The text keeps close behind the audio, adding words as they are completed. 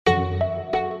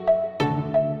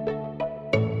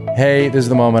Hey, this is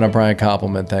the moment. I'm Brian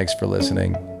Koppelman. Thanks for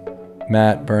listening.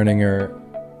 Matt Berninger.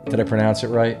 Did I pronounce it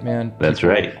right, man? That's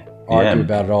People right. argue Yeah.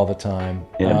 about it all the time.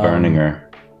 Yeah. Berninger.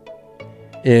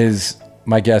 Is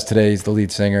my guest today. He's the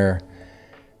lead singer,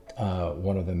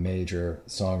 one of the major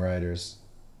songwriters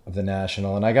of the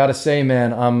National. And I got to say,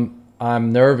 man,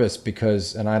 I'm nervous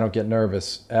because, and I don't get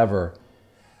nervous ever,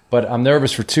 but I'm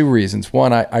nervous for two reasons.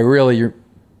 One, I really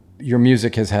your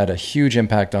music has had a huge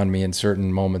impact on me in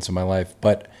certain moments of my life,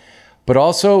 but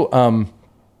also,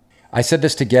 I said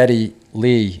this to Getty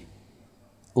Lee,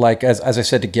 like as I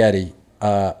said to Getty,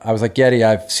 I was like, Getty,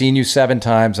 I've seen you 7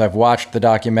 times. I've watched the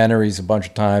documentaries a bunch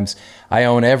of times. I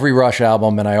own every Rush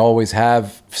album, and I always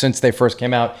have since they first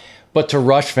came out. But to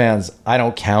Rush fans, I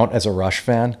don't count as a Rush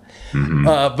fan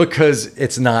because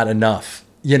it's not enough,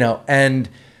 you know. And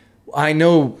I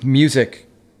know music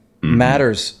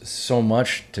matters so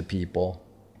much to people,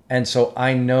 and so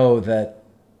I know that.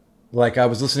 Like I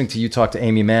was listening to you talk to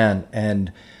Amy Mann,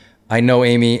 and I know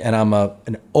Amy, and I'm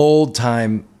an old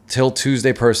time Till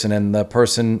Tuesday person, and the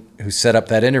person who set up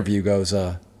that interview goes,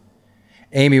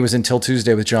 Amy was in Till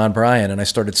Tuesday with John Bryan, and I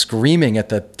started screaming at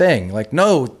the thing, like,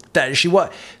 no, that she was.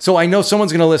 So I know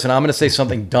someone's gonna listen. I'm gonna say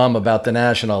something dumb about the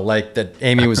National, like that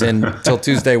Amy was in Till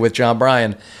Tuesday with John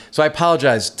Bryan. So I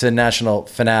apologize to National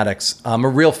fanatics. I'm a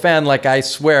real fan, like I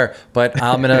swear, but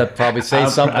I'm gonna probably say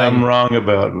something. I'm wrong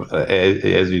about,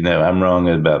 as you know, I'm wrong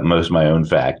about most of my own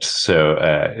facts. So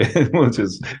we'll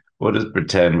just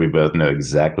pretend we both know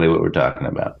exactly what we're talking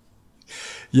about.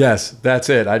 Yes, that's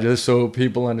it. I just so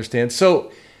people understand.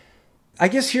 So I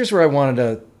guess here's where I wanted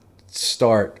to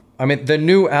start. I mean, the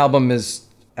new album is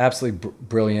absolutely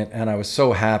brilliant, and I was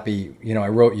so happy. You know, I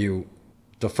wrote you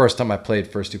the first time I played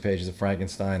First Two Pages of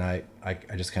Frankenstein. I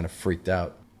just kind of freaked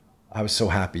out. I was so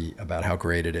happy about how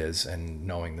great it is and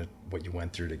knowing that what you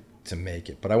went through to make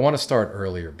it. But I want to start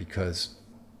earlier because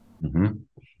Hmm.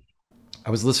 I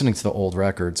was listening to the old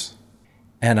records,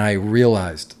 and I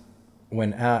realized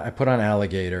when I put on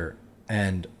Alligator,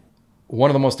 and one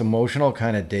of the most emotional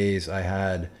kind of days I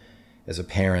had as a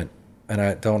parent, and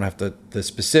I don't have to, the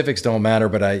specifics don't matter,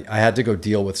 but I had to go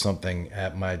deal with something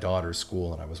at my daughter's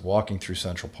school, and I was walking through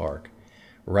Central Park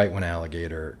right when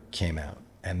Alligator came out.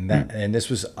 And this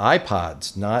was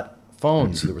iPods, not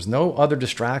phones. So there was no other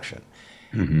distraction.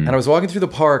 And I Hmm. was walking through the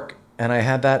park, and I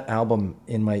had that album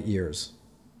in my ears.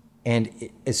 And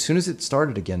as soon as it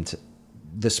started again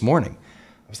this morning,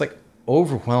 I was like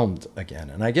overwhelmed again.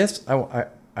 And I guess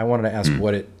I wanted to ask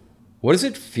what does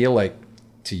it feel like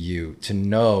to you to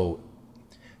know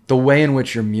the way in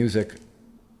which your music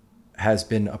has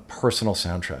been a personal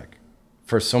soundtrack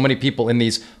for so many people in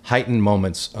these heightened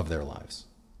moments of their lives?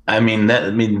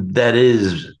 That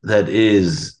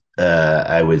is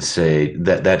I would say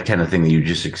that kind of thing that you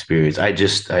just experienced. I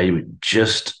just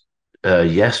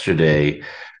yesterday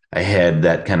I had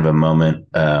that kind of a moment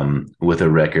with a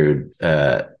record,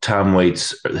 Tom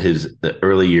Waits, his the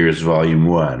early years, Volume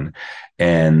One,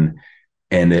 and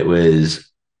and it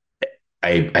was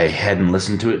I hadn't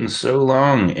listened to it in so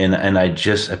long, and I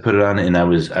put it on, and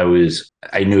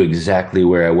I knew exactly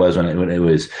where I was when it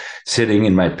was sitting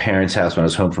in my parents' house when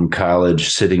I was home from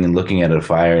college, sitting and looking at a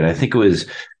fire, and I think it was,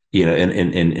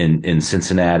 in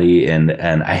Cincinnati, and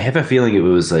I have a feeling it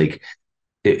was like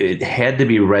it had to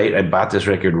be right. I bought this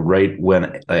record right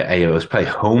when I was probably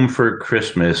home for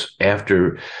Christmas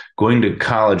after going to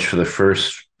college for the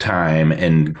first time,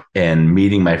 and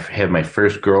meeting my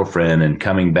first girlfriend, and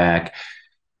coming back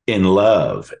in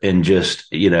love, and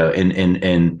just,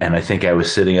 and I think I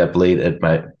was sitting up late at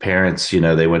my parents,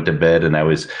 they went to bed, and I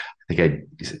think I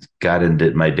got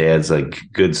into my dad's like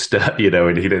good stuff,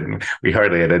 and we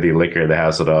hardly had any liquor in the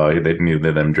house at all. They didn't even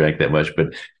let them drink that much,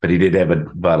 but he did have a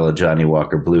bottle of Johnny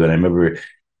Walker Blue. And I remember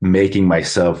making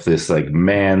myself this like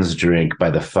man's drink by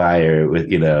the fire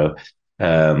with,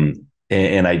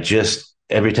 and I just,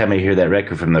 every time I hear that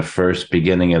record from the first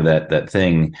beginning of that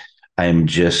thing, I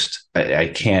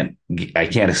can't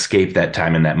escape that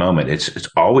time in that moment. It's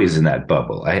always in that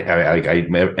bubble.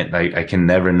 I can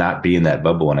never not be in that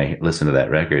bubble when I listen to that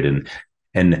record.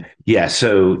 And yeah,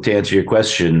 so to answer your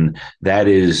question,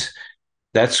 that's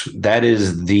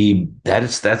the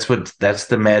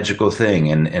magical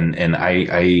thing. And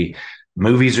I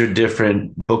movies are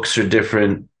different, books are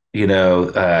different,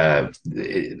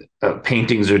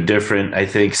 paintings are different. I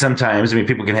think sometimes, I mean,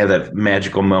 people can have that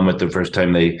magical moment the first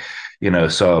time they,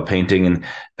 saw a painting,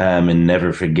 and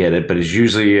never forget it. But it's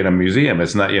usually in a museum.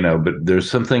 It's not, but there's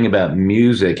something about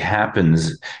music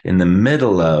happens in the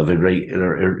middle of it, right,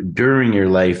 or during your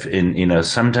life,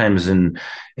 sometimes in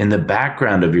the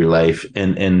background of your life,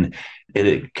 and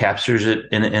it captures it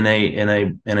in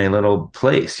a little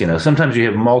place. Sometimes you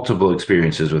have multiple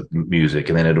experiences with music,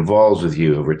 and then it evolves with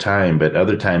you over time. But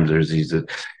other times there's these,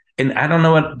 and I don't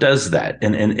know what does that.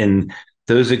 And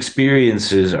those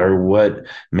experiences are what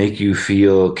make you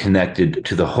feel connected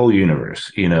to the whole universe.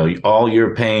 All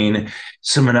your pain,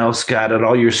 someone else got it.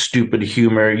 All your stupid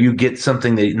humor, you get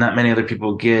something that not many other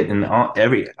people get, and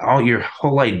all your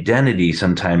whole identity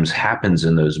sometimes happens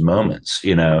in those moments.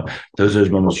 Those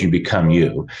moments you become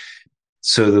you.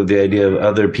 So the idea of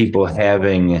other people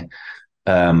having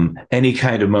any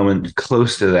kind of moment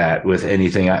close to that with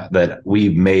anything that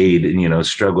we've made and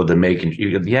struggled to make, and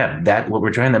yeah, that what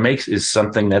we're trying to make is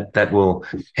something that will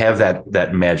have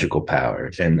that magical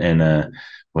power, and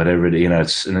whatever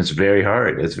it's very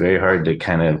hard. It's very hard to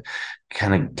kind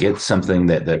of get something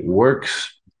that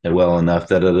works well enough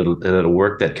that it'll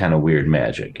work that kind of weird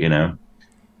magic.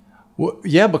 Well,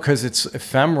 yeah, because it's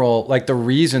ephemeral. Like the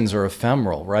reasons are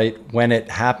ephemeral, right? When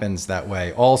it happens that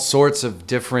way, all sorts of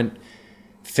different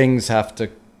things have to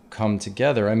come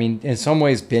together. I mean, in some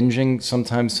ways, binging,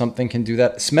 sometimes something can do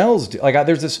that. Smells do. Like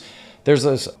there's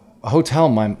this hotel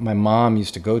my mom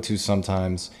used to go to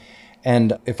sometimes,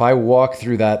 and if I walk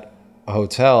through that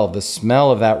hotel, the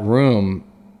smell of that room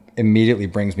immediately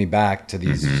brings me back to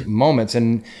these Mm-hmm. moments.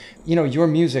 And your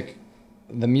music,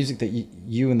 the music that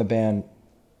you and the band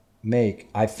make,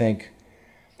 I think,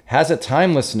 has a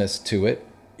timelessness to it.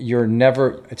 You're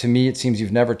never, to me, it seems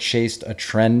you've never chased a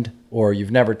trend, or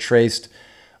you've never traced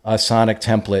a sonic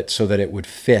template so that it would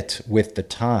fit with the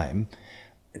time.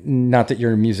 Not that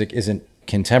your music isn't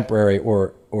contemporary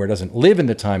or it doesn't live in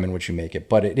the time in which you make it,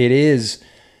 but it is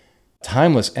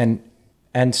timeless.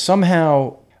 And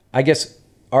somehow, I guess,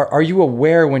 are you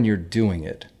aware when you're doing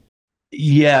it?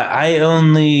 Yeah,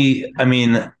 I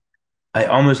mean, I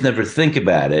almost never think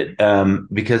about it,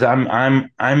 because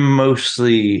I'm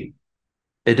mostly.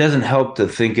 It doesn't help to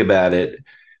think about it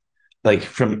like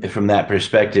from that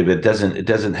perspective. It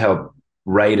doesn't help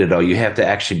write it all. You have to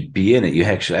actually be in it. You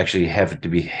actually have to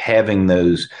be having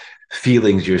those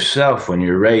feelings yourself when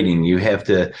you're writing. You have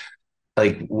to,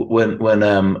 like, when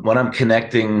I'm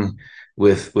connecting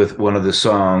with one of the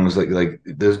songs, like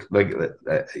those, like,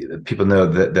 people know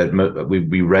that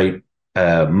we write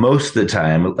most of the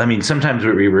time. I mean, sometimes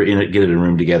we were get in a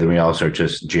room together and we all start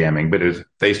just jamming, but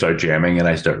they start jamming and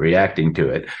I start reacting to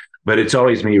it. But it's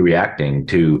always me reacting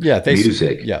to Yeah,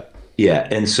 music. yeah. Yeah,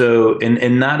 and so,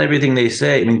 and not everything they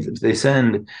say. I mean, they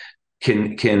send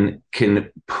can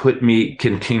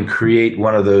create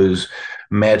one of those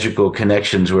magical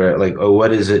connections where, like, oh,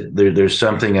 what is it, there's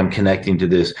something I'm connecting to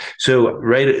this. So,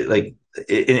 right, like,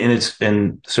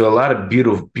 and so a lot of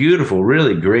beautiful,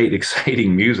 really great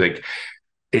exciting music.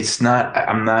 It's not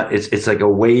I'm not it's like a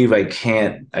wave I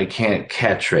can't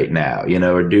catch right now,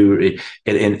 or do it,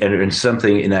 and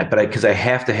something in that. But because I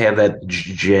have to have that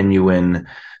genuine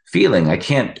feeling. I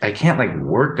can't like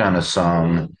work on a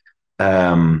song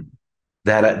um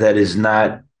that is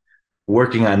not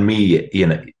working on me,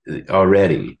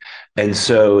 already. And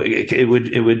so it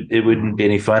wouldn't be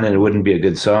any fun, and it wouldn't be a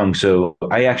good song. So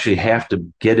I actually have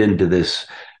to get into this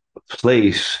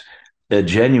place, a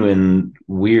genuine,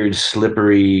 weird,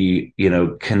 slippery,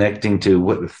 connecting to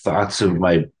what thoughts of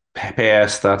my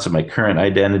past, thoughts of my current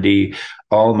identity,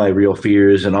 all my real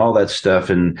fears and all that stuff,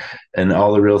 and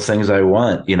all the real things I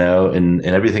want, and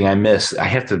everything I miss. I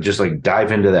have to just like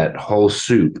dive into that whole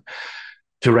soup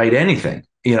to write anything.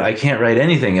 I can't write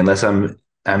anything unless I'm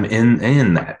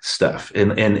in that stuff,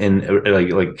 and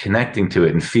like connecting to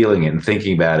it and feeling it and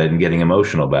thinking about it and getting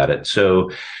emotional about it.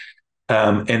 So,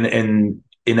 and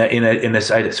in a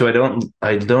side, so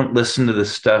I don't listen to the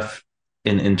stuff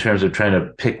in terms of trying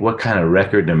to pick what kind of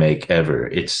record to make ever.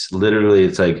 It's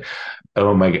like,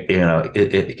 oh my,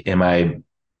 am I,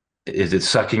 is it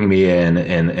sucking me in,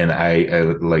 and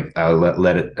I'll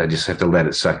let it, I just have to let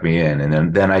it suck me in,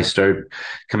 and then I start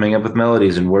coming up with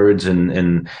melodies and words, and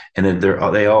then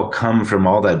they all come from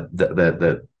all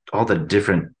that all the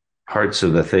different parts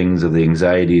of the things, of the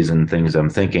anxieties and things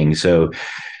I'm thinking. So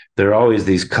there are always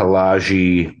these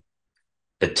collagey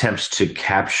attempts to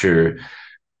capture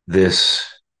this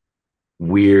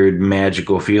weird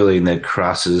magical feeling that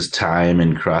crosses time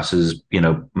and crosses,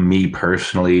 me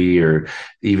personally, or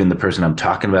even the person I'm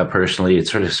talking about personally. It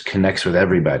sort of connects with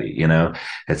everybody.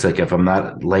 It's like, if I'm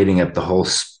not lighting up the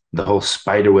whole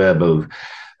spider web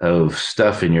of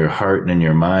stuff in your heart and in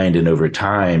your mind and over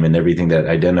time and everything that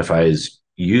identifies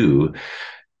you,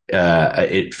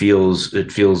 it feels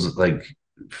like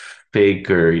fake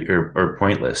or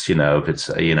pointless. If it's,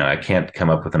 I can't come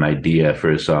up with an idea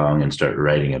for a song and start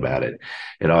writing about it.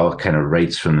 It all kind of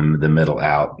writes from the middle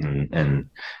out, and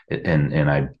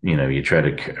I, you try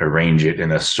to arrange it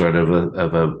in a sort of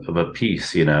a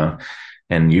piece,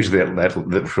 and usually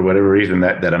that for whatever reason,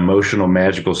 that emotional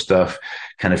magical stuff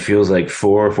kind of feels like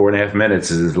 4.5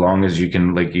 minutes is as long as you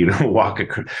can, like,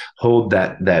 hold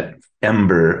that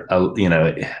ember,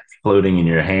 floating in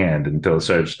your hand until it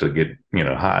starts to get,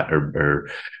 hot or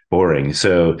boring.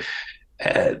 So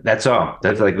that's all.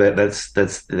 That's like that.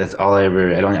 That's all I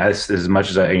ever. I don't. That's as much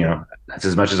as I. That's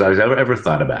as much as I've ever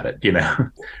thought about it.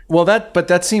 Well, but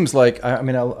that seems like, I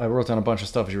mean, I wrote down a bunch of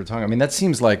stuff as you were talking. I mean, that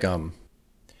seems like,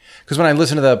 because when I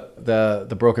listened to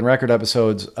the Broken Record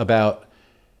episodes about,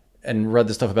 and read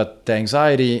the stuff about the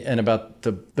anxiety and about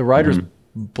the writer's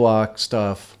Mm-hmm. block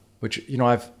stuff, which,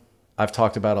 I've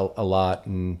talked about a lot,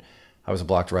 and I was a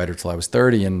blocked writer till I was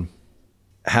 30, and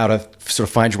how to sort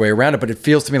of find your way around it. But it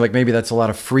feels to me like maybe that's a lot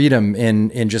of freedom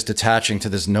in just attaching to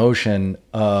this notion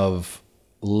of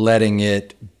letting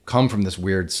it come from this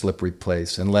weird slippery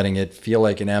place and letting it feel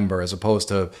like an ember, as opposed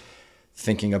to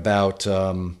thinking about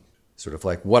sort of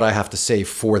like what I have to say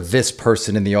for this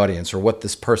person in the audience, or what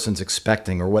this person's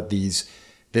expecting, or what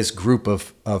this group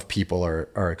of people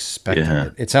are expecting. Yeah.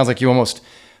 It sounds like you almost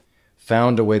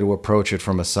found a way to approach it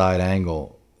from a side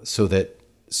angle, so that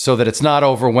it's not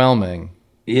overwhelming.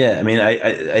 Yeah, I mean,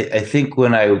 I think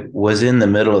when I was in the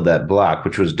middle of that block,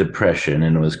 which was depression,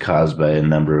 and it was caused by a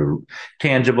number of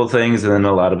tangible things and then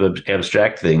a lot of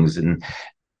abstract things, and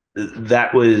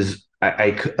that was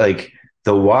like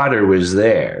the water was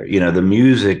there, the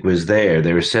music was there.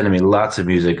 They were sending me lots of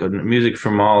music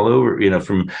from all over,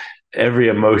 from every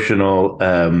emotional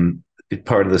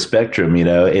part of the spectrum,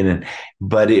 and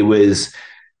but it was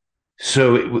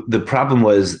so the problem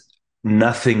was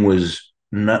nothing was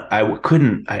not I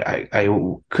couldn't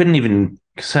even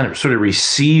sort of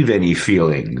receive any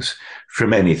feelings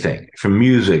from anything, from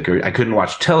music, or I couldn't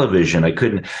watch television. I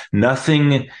couldn't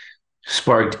Nothing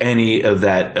sparked any of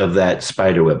that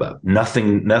spider web up.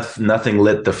 Nothing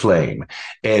lit the flame,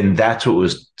 and that's what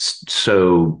was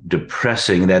so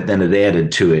depressing. That then it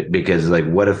added to it, because, like,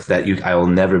 what if I will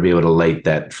never be able to light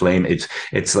that flame.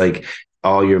 It's like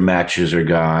all your matches are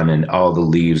gone and all the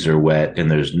leaves are wet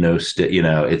and there's no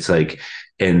it's like,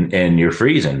 and you're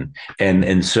freezing,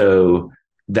 and so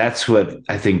that's what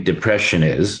I think depression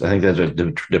is. I think that's what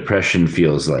depression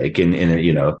feels like, and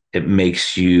it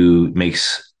makes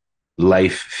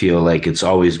life feel like it's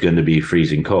always going to be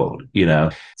freezing cold.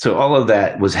 So all of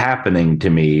that was happening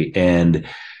to me, and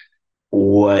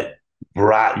what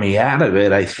brought me out of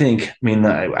it, I think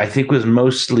was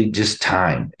mostly just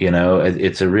time.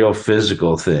 It's a real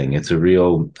physical thing. It's a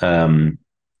real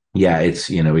yeah, it's,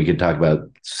 we could talk about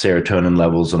serotonin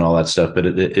levels and all that stuff, but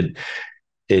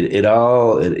it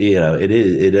all it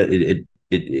is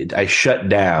I shut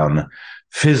down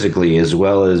physically as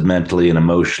well as mentally and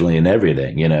emotionally and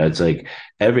everything. It's like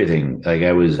everything. Like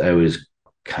I was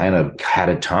kind of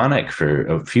catatonic for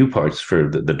a few parts, for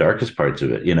the darkest parts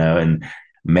of it, and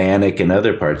manic in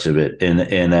other parts of it,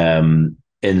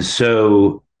 and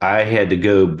so I had to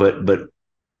go, but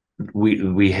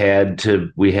we had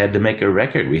to make a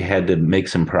record. We had to make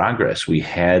some progress. We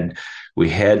had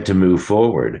to move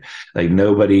forward. Like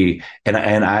nobody, and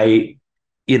I,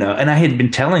 and I had been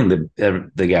telling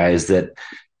the guys that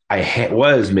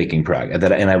was making progress,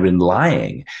 and I've been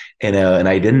lying, and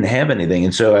I didn't have anything.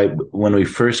 And so when we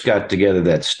first got together,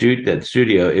 that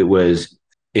studio,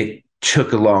 it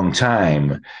took a long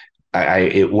time.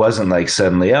 It wasn't like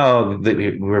suddenly, oh,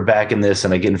 we're back in this,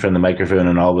 and I get in front of the microphone,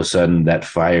 and all of a sudden that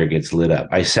fire gets lit up.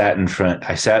 I sat in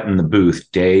the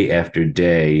booth day after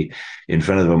day in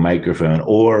front of a microphone,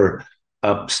 or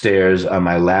upstairs on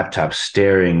my laptop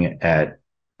staring at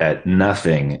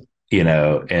nothing,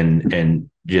 and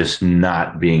just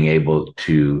not being able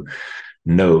to,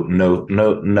 no,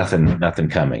 nothing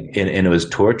coming, and it was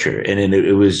torture, and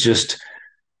it was just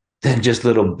then just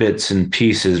little bits and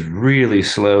pieces, really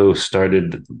slow,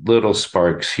 started little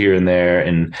sparks here and there,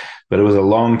 but it was a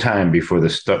long time before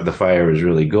the fire was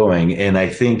really going. And I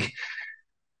think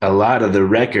a lot of the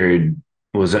record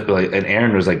was like, and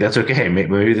Aaron was like, "That's okay.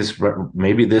 Maybe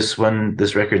this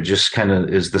record just kind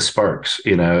of is the sparks.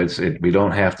 We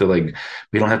don't have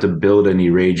to build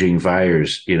any raging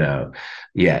fires,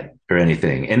 yet." Or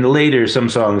anything. And later, some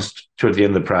songs toward the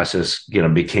end of the process,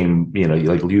 became,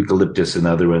 like Eucalyptus, and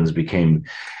other ones became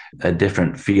a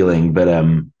different feeling. But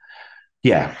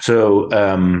yeah. So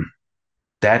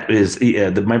that is, yeah.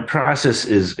 My process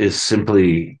is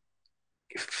simply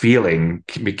feeling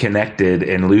connected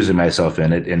and losing myself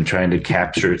in it, and trying to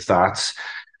capture thoughts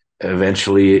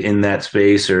eventually in that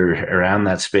space or around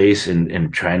that space,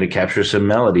 and trying to capture some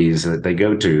melodies that they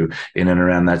go to in and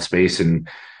around that space, and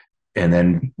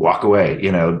then walk away.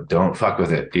 Don't fuck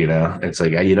with it. It's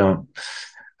like you don't.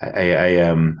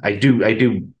 I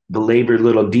do belabor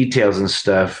little details and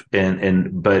stuff,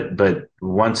 but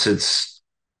once it's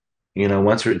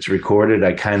recorded,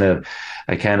 I kind of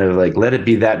like let it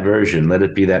be that version, let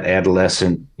it be that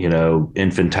adolescent,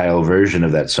 infantile version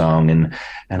of that song, and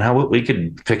how we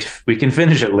can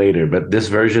finish it later, but this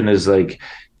version is like,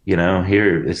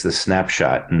 here it's the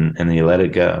snapshot, and you let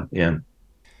it go. Yeah.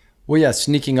 Well, yeah,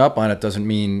 sneaking up on it doesn't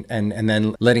mean, and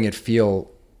then letting it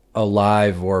feel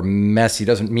alive or messy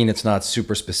doesn't mean it's not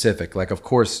super specific. Like, of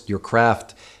course, your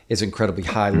craft is incredibly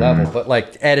high level, Mm-hmm. but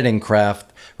like editing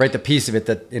craft, right? The piece of it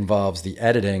that involves the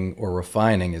editing or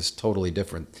refining is totally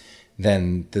different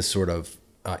than this sort of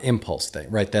impulse thing,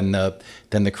 right? Than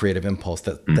the creative impulse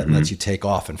that Mm-hmm. lets you take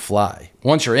off and fly.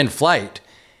 Once you're in flight,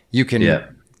 you can Yeah.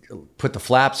 put the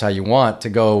flaps how you want to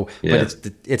go, but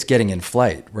Yeah. it's getting in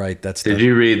flight, right? That's Did the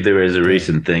you read, there was a thing.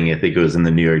 recent thing, I think it was in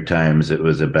the New York Times, it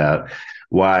was about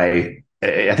why,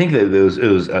 I think that it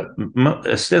was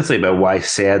ostensibly about why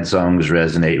sad songs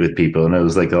resonate with people. And it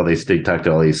was like they talked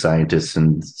to all these scientists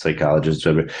and psychologists,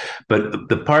 whatever. But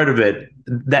the part of it,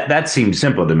 that seemed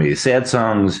simple to me. Sad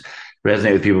songs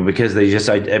resonate with people because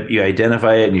you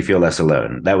identify it and you feel less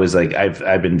alone. That was like,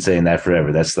 I've been saying that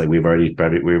forever. That's like, we've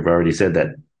already said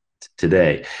that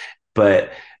today.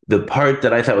 But the part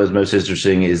that I thought was most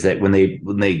interesting is that when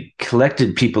they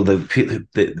collected people,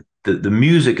 the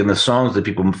music and the songs that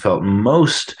people felt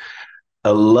most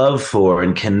a love for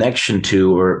and connection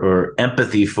to, or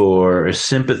empathy for, or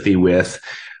sympathy with,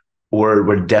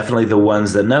 were definitely the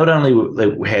ones that not only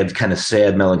like had kind of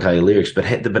sad, melancholy lyrics, but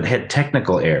had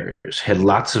technical errors,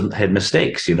 had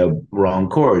mistakes, wrong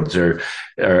chords, or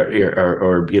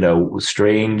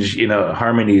strange,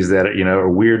 harmonies, that, or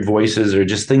weird voices, or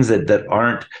just things that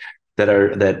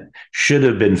should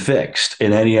have been fixed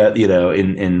in any,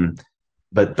 in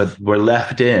but were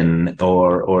left in,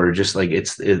 or just like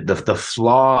the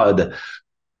flawed,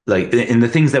 like in the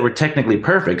things that were technically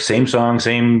perfect, same song,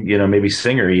 same, maybe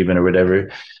singer even, or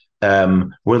whatever,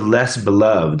 were less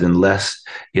beloved and less,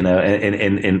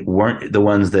 and weren't the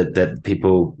ones that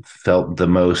people felt the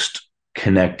most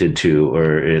connected to,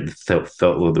 or it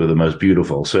felt were the most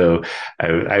beautiful. So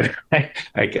I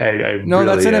No,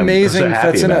 that's really an am so amazing. happy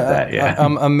That's an about that. Yeah.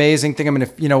 amazing thing. I mean,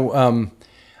 if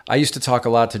I used to talk a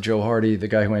lot to Joe Hardy, the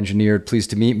guy who engineered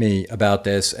 "Pleased to Meet Me," about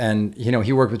this, and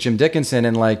he worked with Jim Dickinson,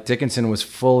 and like Dickinson was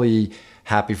fully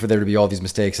happy for there to be all these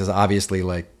mistakes, as obviously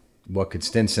like what could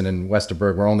Stinson and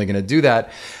Westerberg were only going to do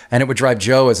that, and it would drive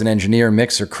Joe as an engineer and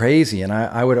mixer crazy, and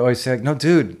I would always say like, no,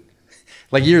 dude.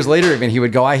 Like years later, even he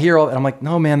would go, I hear all, and I'm like,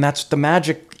 no, man, that's the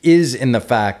magic is in the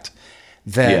fact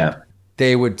that Yeah.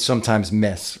 they would sometimes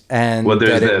miss, Well, and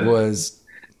that it was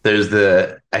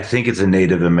I think it's a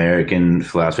Native American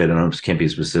philosophy. I don't know, it can't be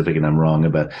specific, and I'm wrong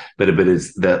about, but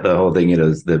it's the whole thing,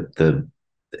 is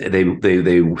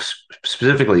they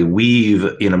specifically weave,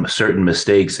 certain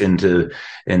mistakes into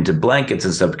blankets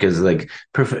and stuff, because like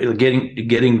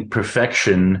getting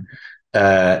perfection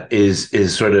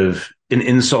is sort of an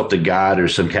insult to God or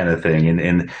some kind of thing,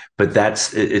 and but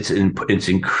it's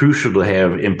crucial to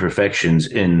have imperfections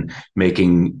in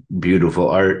making beautiful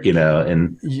art,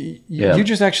 and you yeah.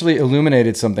 just actually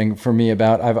illuminated something for me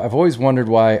about I've always wondered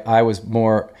why I was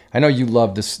more. I know you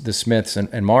love the Smiths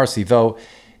and Morrissey, though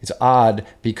it's odd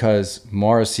because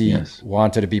Morrissey Yes.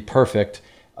 wanted to be perfect,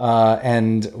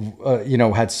 and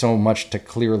had so much to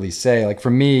clearly say. Like for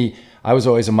me, I was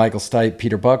always a Michael Stipe,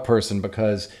 Peter Buck person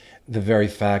because the very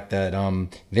fact that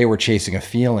they were chasing a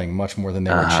feeling much more than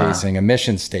they were Uh-huh. chasing a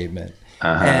mission statement.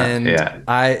 Uh-huh. And Yeah.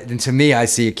 and to me, I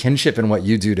see a kinship in what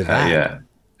you do to that. Yeah.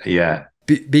 Yeah.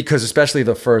 Because especially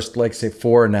the first, like say,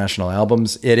 four national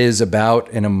albums, it is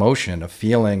about an emotion, a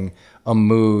feeling, a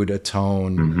mood, a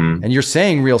tone, Mm-hmm. and you're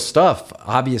saying real stuff.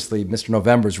 Obviously, Mr.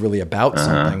 November is really about Uh-huh.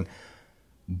 something,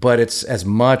 but it's as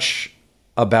much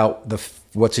about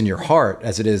what's in your heart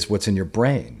as it is what's in your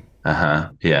brain. Uh-huh.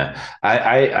 Yeah.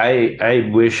 I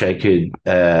wish I could,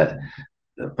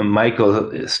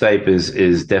 Michael Stipe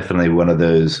is definitely one of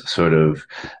those sort of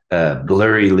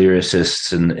blurry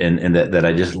lyricists, and that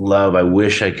I just love. I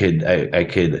wish I could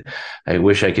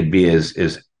be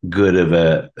as good of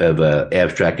a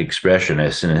abstract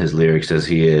expressionist in his lyrics as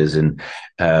he is. And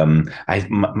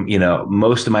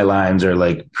most of my lines are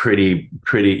like pretty,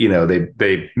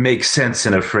 they make sense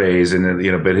in a phrase,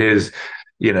 and but his,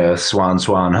 swan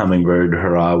swan hummingbird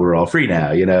hurrah, we're all free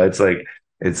now.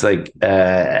 It's like,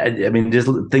 I mean, just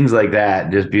things like that,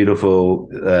 just beautiful,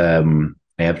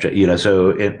 abstract,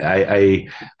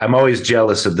 I'm always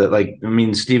jealous of that. Like, I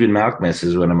mean, Stephen Malkmus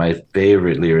is one of my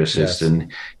favorite lyricists, Yes.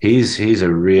 and he's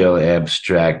a real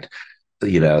abstract,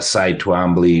 Cy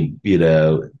Twombly,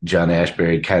 John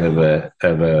Ashbery kind of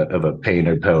a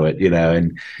painter poet,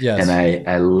 and Yes.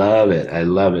 I love it. I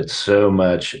love it so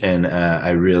much, and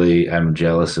I'm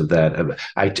jealous of that.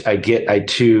 I get I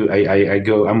too I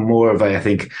go I'm more of I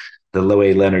think the low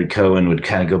A Leonard Cohen would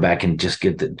kind of go back and just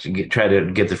try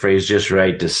to get the phrase just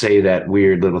right to say that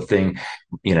weird little thing.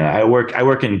 I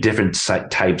work in different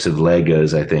types of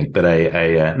Legos, I think, but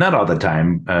I not all the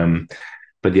time.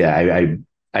 But yeah,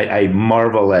 I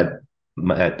marvel at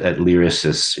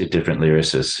lyricists, at different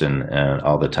lyricists, and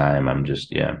all the time. I'm just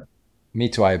yeah. Me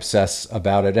too. I obsess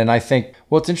about it. And I think,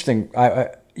 well, it's interesting.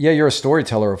 Yeah, you're a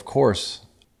storyteller, of course.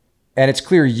 And it's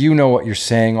clear you know what you're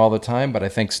saying all the time, but I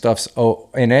think stuff's,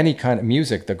 in any kind of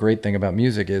music, the great thing about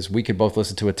music is we could both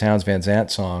listen to a Towns Van Zandt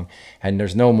song and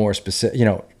there's no more specific,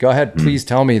 go ahead, please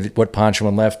tell me what Pancho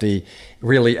and Lefty,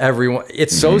 really everyone,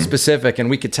 it's so Mm-hmm. specific and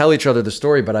we could tell each other the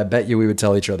story, but I bet you we would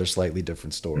tell each other slightly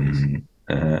different stories.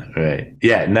 Mm-hmm. Right.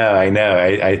 Yeah. No, I know.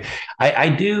 I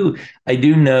do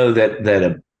know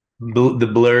the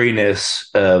blurriness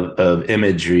of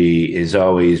imagery is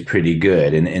always pretty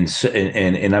good,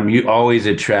 and I'm always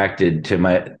attracted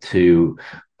to.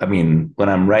 I mean, when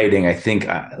I'm writing, I think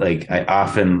I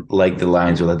often like the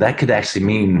lines. Well, that could actually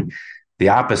mean the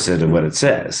opposite of what it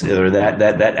says, or that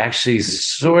actually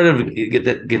sort of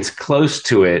that gets close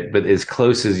to it, but as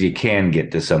close as you can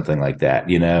get to something like that,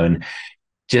 and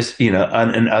just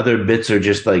and other bits are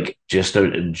just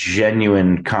a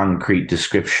genuine concrete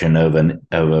description of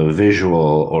a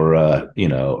visual or a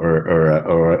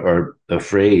or a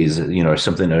phrase, or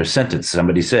something, or a sentence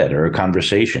somebody said, or a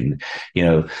conversation.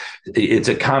 It's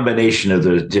a combination of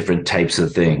those different types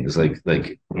of things, it's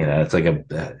like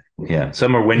a yeah,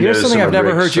 some are Here's windows, something some I've are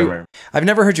never bricks, heard some you, are I've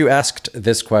never heard you asked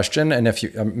this question. And if you,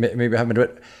 maybe I haven't do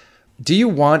it. Do you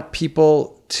want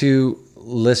people to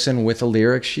listen with a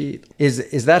lyric sheet?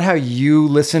 Is that how you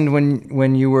listened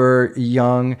when you were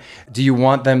young? Do you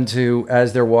want them to,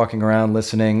 as they're walking around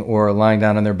listening, or lying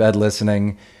down in their bed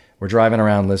listening, or driving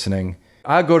around listening?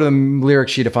 I go to the lyric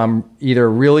sheet if I'm either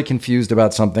really confused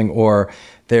about something or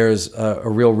there's a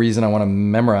real reason I want to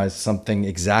memorize something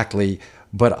exactly.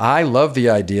 But I love the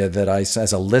idea that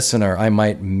as a listener, I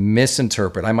might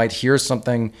misinterpret. I might hear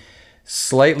something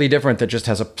slightly different that just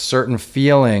has a certain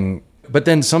feeling. But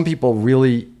then some people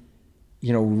really,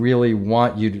 really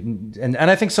want you to, and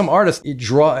I think some artists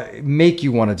make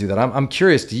you want to do that. I'm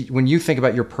curious, when you think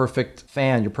about your perfect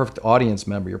fan, your perfect audience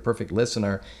member, your perfect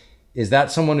listener, is that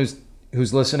someone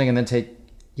who's listening and then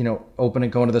open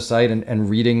and go into the site and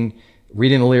reading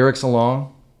the lyrics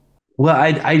along? well,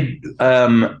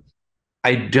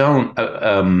 I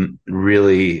don't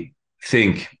really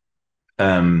think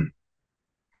um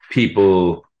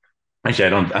people actually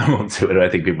I won't say what I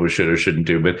think people should or shouldn't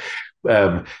do, but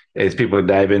as people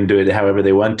dive into it however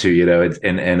they want to, it's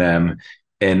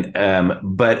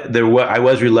but I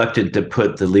was reluctant to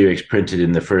put the lyrics printed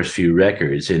in the first few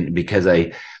records, and because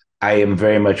I am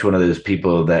very much one of those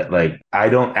people that, like, I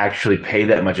don't actually pay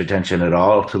that much attention at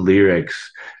all to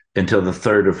lyrics until the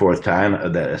third or fourth time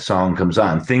that a song comes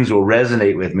on. Things will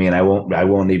resonate with me, and I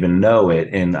won't even know it,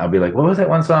 and I'll be like, "What was that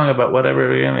one song about?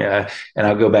 Whatever." And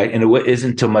I'll go back, and it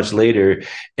isn't until much later.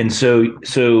 And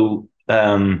so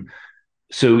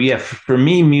yeah, for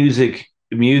me, music,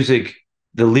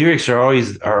 the lyrics are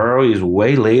always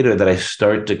way later that I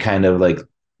start to kind of like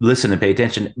listen and pay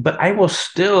attention. But I will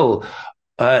still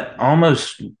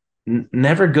almost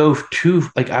never go too,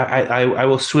 like, I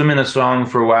will swim in a song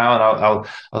for a while, and I'll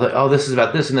like, oh, this is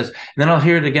about this and this, and then I'll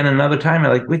hear it again another time,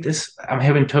 and like, wait, this, I'm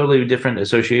having totally different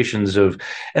associations and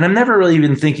I'm never really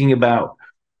even thinking about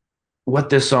what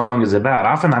this song is about.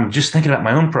 Often I'm just thinking about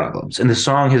my own problems, and the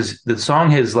song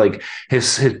has like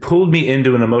has pulled me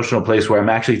into an emotional place where I'm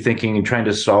actually thinking and trying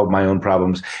to solve my own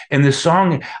problems. And this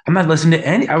song, I'm not listening to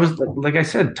any. I was, like I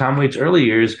said, Tom Waits' early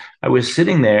years. I was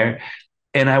sitting there,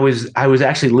 and I was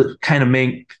actually kind of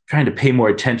trying to pay more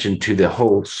attention to the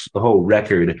whole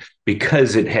record,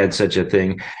 because it had such a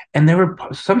thing. And there were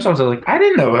some songs I was like, I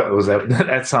didn't know it was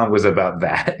that song was about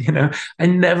that. I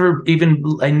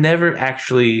never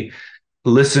actually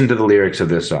listened to the lyrics of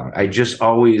this song. I just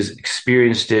always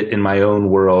experienced it in my own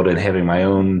world and having my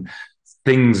own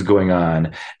things going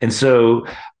on. And so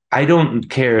I don't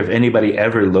care if anybody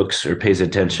ever looks or pays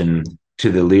attention to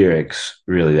the lyrics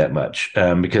really that much,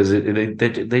 because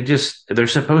they're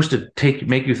supposed to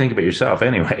make you think about yourself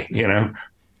anyway.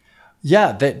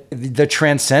 Yeah, the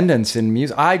transcendence in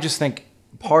music. I just think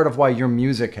part of why your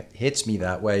music hits me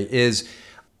that way is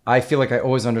I feel like I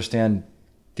always understand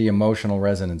the emotional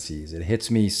resonances. It hits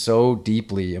me so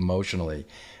deeply emotionally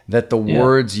that the Yeah.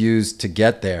 words used to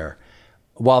get there,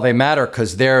 while they matter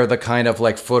because they're the kind of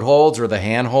like footholds or the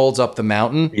handholds up the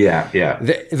mountain, Yeah. Yeah.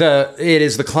 the it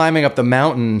is the climbing up the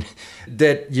mountain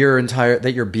that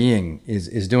your being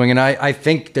is doing. And I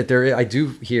think that I do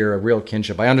hear a real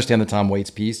kinship. I understand the Tom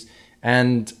Waits piece,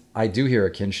 and I do hear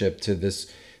a kinship to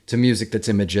this, to music that's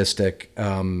imagistic,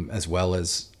 as well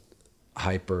as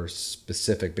hyper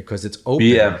specific, because it's open.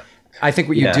 Yeah. I think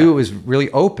what you Yeah. do is really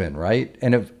open, right?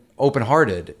 And open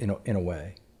hearted in a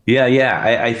way. Yeah, yeah.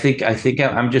 I think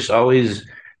I'm just always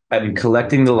I'm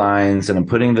collecting the lines and I'm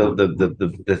putting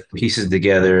the pieces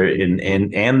together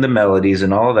and the melodies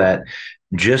and all that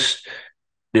just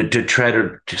to try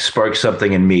to spark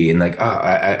something in me and like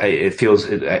it feels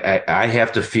I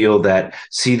have to feel that,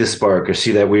 see the spark or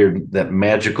see that weird, that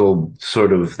magical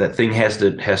sort of, that thing has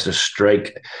to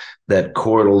strike that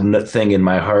chordal thing in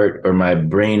my heart or my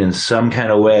brain in some kind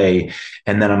of way,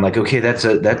 and then I'm like, okay,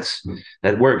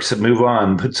 that works, move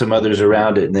on, put some others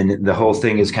around it, and then the whole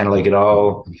thing is kind of like it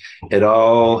all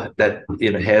that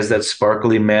has that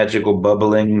sparkly magical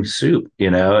bubbling soup,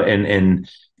 and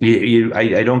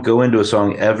I don't go into a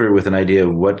song ever with an idea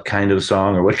of what kind of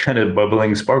song or what kind of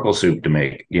bubbling sparkle soup to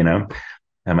make.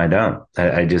 I don't.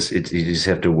 I just you just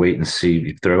have to wait and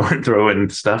see, throw in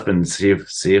stuff and see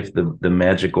if the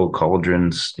magical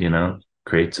cauldrons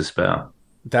creates a spell.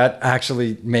 That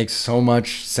actually makes so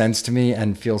much sense to me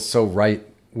and feels so right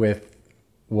with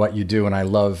what you do. And I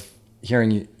love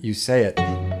hearing you say it.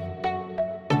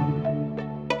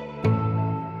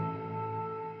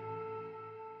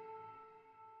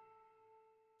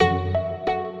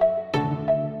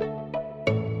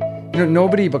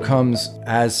 Nobody becomes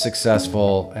as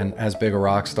successful and as big a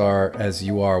rock star as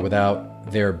you are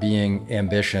without there being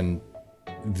ambition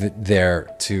there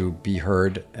to be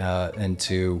heard, and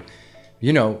to,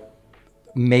 you know,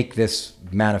 make this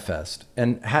manifest.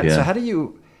 And so, Yeah. how do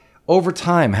you, over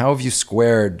time, how have you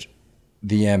squared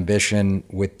the ambition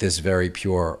with this very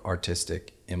pure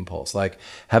artistic impulse? Like,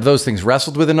 have those things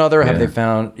wrestled with another? Have they Yeah.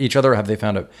 found each other? Have they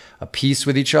found a peace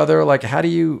with each other? Like, how do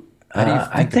you I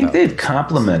think think about they've those things?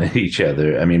 complemented each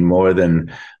other. I mean, more than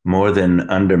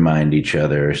undermined each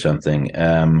other or something.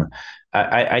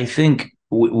 I think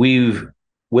we've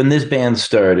when this band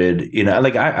started,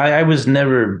 like I was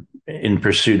never in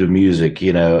pursuit of music.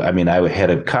 I mean, I had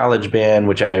a college band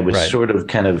which I was Right. sort of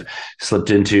kind of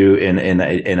slipped into,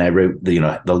 and I wrote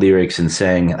the lyrics and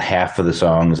sang half of the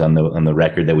songs on the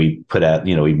record that we put out.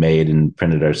 We made and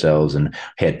printed ourselves and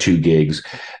had two gigs.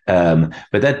 But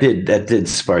that did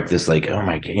spark this, like, oh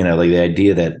my, like the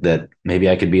idea that maybe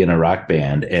I could be in a rock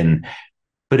band.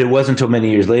 But it wasn't until many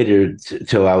years later,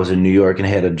 till I was in New York and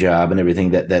had a job and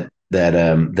everything,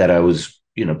 that I was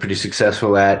pretty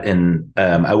successful at, and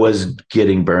I was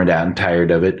getting burned out and tired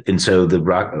of it. And so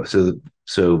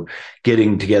so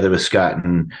getting together with Scott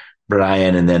and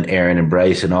Brian and then Aaron and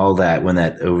Bryce and all that, when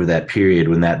that over that period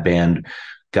when that band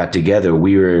got together,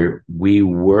 we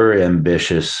were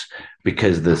ambitious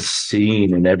because the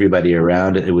scene and everybody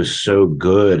around it was so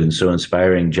good and so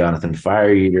inspiring. Jonathan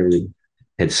Fireeater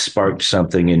had sparked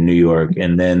something in New York,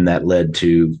 and then that led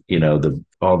to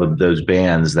those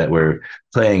bands that were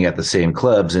playing at the same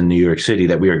clubs in New York City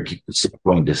that we were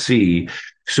going to see.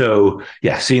 So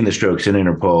yeah, seeing the Strokes and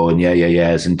Interpol and yeah,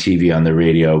 and TV on the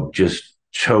radio, just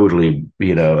totally,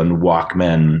 and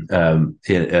Walkmen,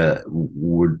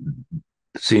 were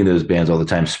seeing those bands all the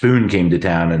time. Spoon came to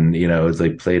town, and it's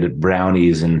like played at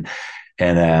Brownies, and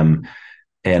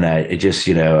I just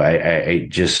I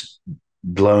just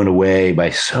blown away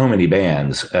by so many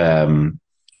bands,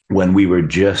 when we were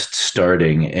just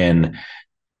starting. And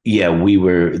yeah,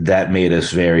 that made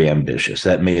us very ambitious.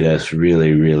 That made us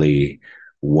really, really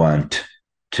want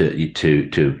to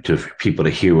people to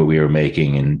hear what we were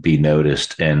making and be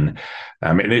noticed. And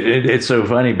I mean, it's so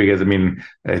funny because, I mean,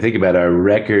 I think about our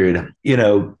record.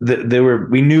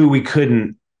 We knew we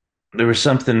couldn't. There was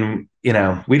something, we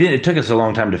didn't. It took us a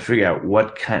long time to figure out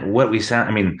what we sound.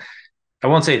 I mean, I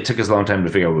won't say it took us a long time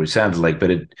to figure out what we sounded like, but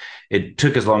it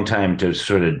took us a long time to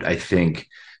sort of, I think,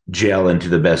 gel into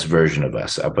the best version of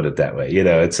us. I'll put it that way.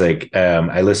 It's like,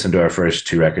 I listened to our first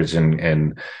two records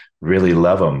and really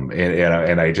love them,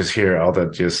 and I just hear all the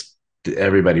just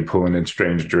everybody pulling in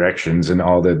strange directions and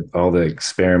all the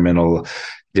experimental.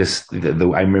 Just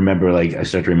I remember, like, I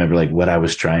start to remember like what I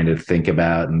was trying to think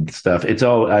about and stuff. It's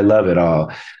all, I love it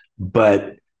all,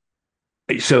 but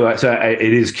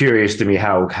it is curious to me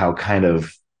how kind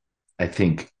of, I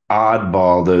think,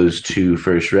 oddball those two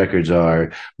first records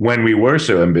are, when we were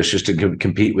so ambitious to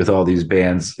compete with all these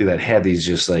bands that had these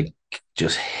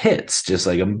just hits, just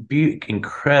like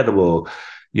incredible,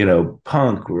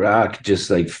 punk rock, just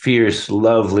like fierce,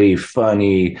 lovely,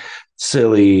 funny,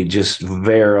 silly, just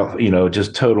virile,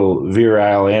 just total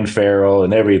virile and feral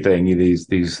and everything.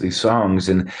 These songs,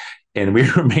 and we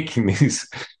were making these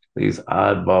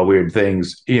oddball weird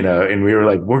things, and we were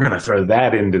like, we're gonna throw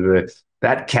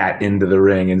that cat into the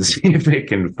ring and see if it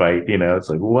can fight. It's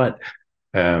like what?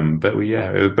 But we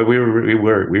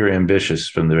were ambitious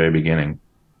from the very beginning.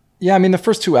 Yeah, I mean the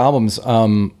first two albums,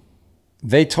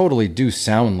 they totally do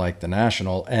sound like the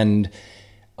National, and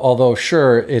although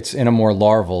sure it's in a more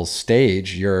larval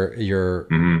stage, you're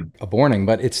Mm-hmm. a Borning,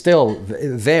 but it's still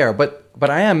there. But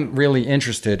I am really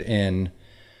interested in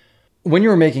when you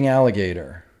were making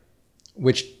Alligator,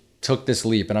 which took this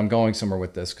leap, and I'm going somewhere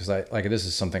with this because this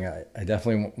is something I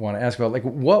definitely want to ask about. Like,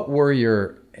 what were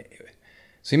your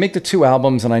so you make the two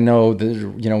albums, and I know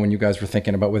that when you guys were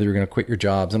thinking about whether you're going to quit your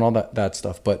jobs and all that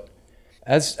stuff, but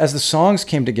as the songs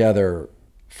came together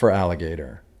for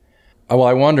Alligator, well,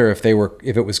 I wonder if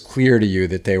it was clear to you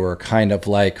that they were kind of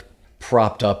like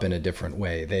propped up in a different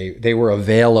way. They were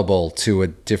available to a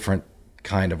different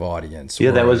kind of audience. Yeah,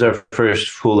 Or that was our first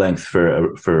full length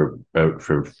for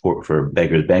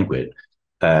Beggar's Banquet,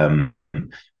 um,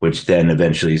 which then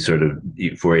eventually sort of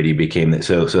 480 became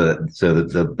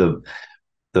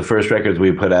the first records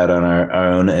we put out on our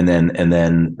own, and then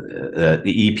the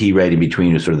EP right in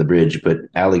between was sort of the bridge. But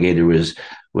Alligator was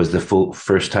the full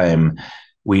first time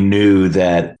we knew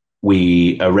that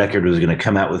we a record was going to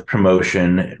come out with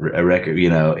promotion, a record,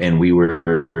 and we were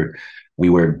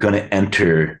going to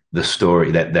enter the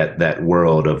story, that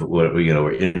world of what, where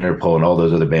Interpol and all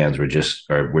those other bands were just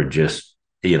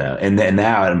and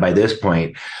now, and by this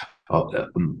point,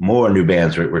 more new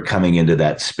bands were coming into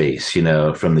that space,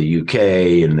 from the UK,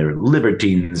 and there were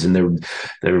Libertines, and there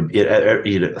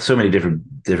were so many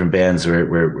different bands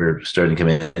were starting to come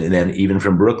in, and then even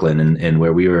from Brooklyn, and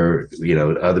where we were,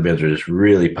 other bands were just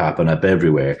really popping up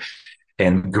everywhere,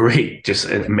 and great, just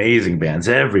amazing bands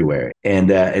everywhere,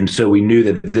 and so we knew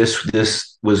that this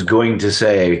was going to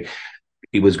say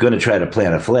he was going to try to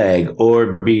plant a flag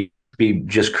or be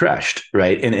just crushed,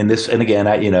 right? And again,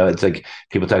 it's like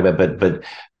people talk about, but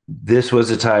this was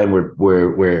a time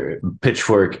where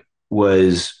Pitchfork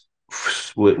was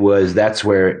that's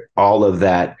where all of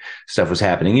that stuff was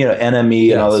happening.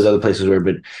 Enemy and all those yes, other places were,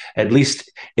 but at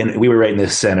least we were right in the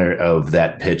center of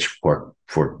that Pitchfork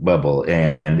bubble,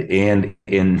 and in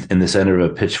the center of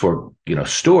a Pitchfork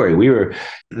story.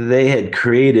 They had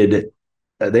created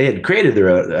their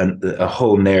a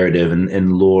whole narrative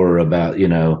and lore about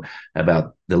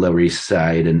the Lower East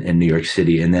Side and New York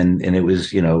City, and it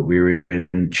was, we were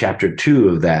in chapter 2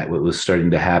 of that. What was starting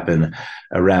to happen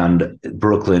around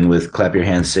Brooklyn with Clap Your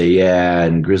Hands, Say Yeah,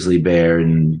 and Grizzly Bear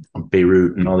and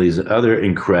Beirut and all these other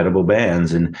incredible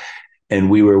bands, and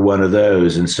we were one of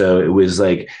those, and so it was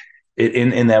like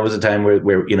and that was a time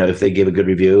where if they gave a good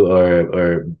review,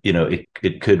 or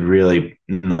it could really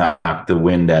knock the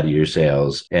wind out of your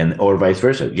sails, and or vice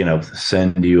versa,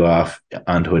 send you off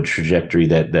onto a trajectory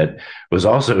that was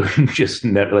also just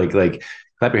never like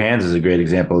Clap Your Hands is a great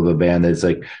example of a band that's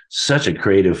like such a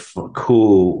creative,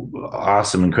 cool,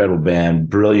 awesome, incredible band,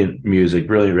 brilliant music,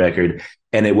 brilliant record,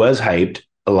 and it was hyped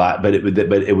a lot, but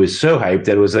it was so hyped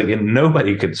that it was like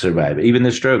nobody could survive it. Even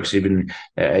the Strokes, even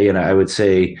I would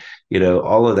say,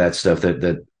 all of that stuff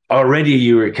that already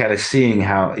you were kind of seeing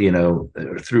how,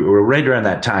 through or right around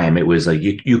that time, it was like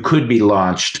you could be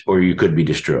launched or you could be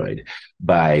destroyed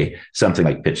by something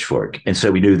like Pitchfork, and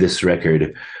so we knew this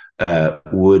record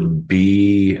would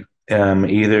be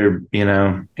either we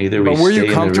but were you stay in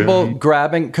the comfortable room.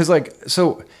 grabbing? Because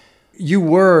so you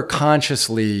were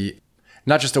consciously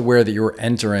not just aware that you were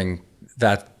entering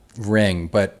that ring,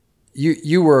 but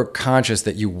you were conscious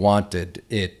that you wanted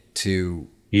it to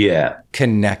Yeah,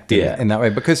 connect yeah. in that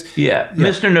way because Yeah, yeah,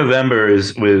 Mr. November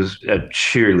was a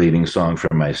cheerleading song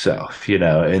for myself,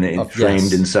 and it framed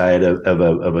yes. inside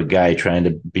of a guy trying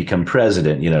to become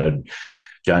president,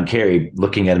 John Kerry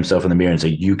looking at himself in the mirror and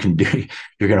saying, "You can do,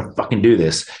 you're gonna fucking do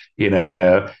this," but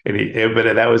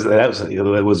that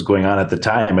was going on at the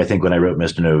time. I think when I wrote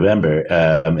Mr. November,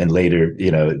 and later,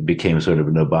 it became sort of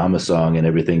an Obama song and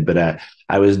everything. But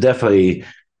I was definitely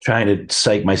trying to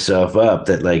psych myself up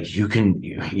that like you can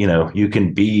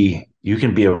be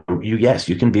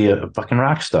a fucking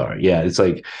rock star. Yeah, it's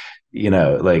like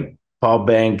like Paul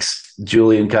Banks,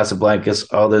 Julian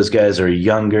Casablancas, all those guys are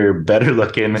younger, better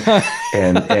looking,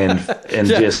 and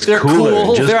Yeah, just they're cooler,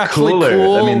 cool. They're just actually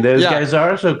cooler. I mean, cool. those Yeah. guys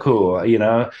are so cool.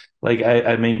 Like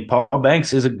I mean, Paul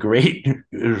Banks is a great,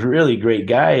 really great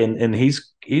guy, and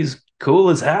he's cool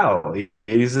as hell.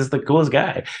 He's just the coolest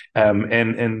guy,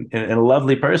 and a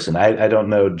lovely person. I don't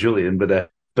know Julian,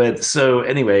 but but so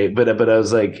anyway, but I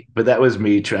was like, but that was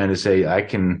me trying to say I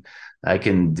can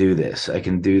do this. I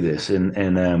can do this.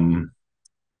 And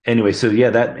anyway, so yeah,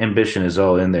 that ambition is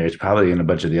all in there. It's probably in a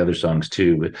bunch of the other songs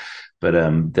too, but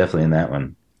definitely in that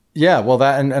one. Yeah, well,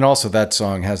 that and also that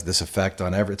song has this effect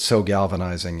on every. It's so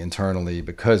galvanizing internally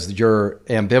because you're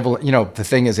ambivalent. You know, the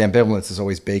thing is, ambivalence is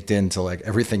always baked into like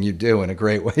everything you do in a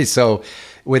great way. So,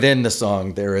 within the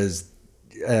song, there is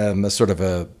a sort of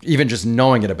a even just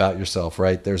knowing it about yourself,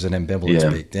 right? There's an ambivalence Yeah.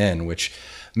 baked in, which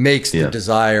makes the Yeah.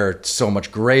 desire so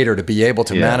much greater to be able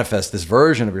to Yeah. manifest this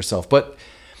version of yourself. But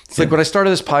it's like Yeah. when I started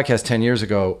this podcast 10 years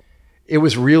ago, it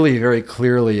was really very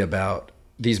clearly about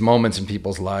these moments in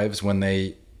people's lives when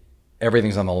they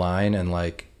everything's on the line, and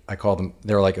like I call them,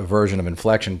 they're like a version of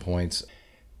inflection points.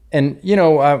 And you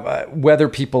know, whether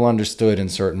people understood in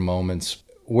certain moments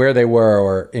where they were,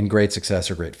 or in great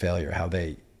success or great failure, how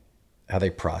they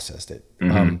processed it.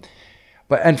 Hmm.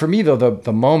 But and for me though,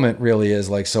 the moment really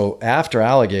is like, so after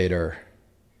Alligator,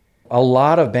 a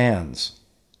lot of bands,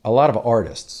 a lot of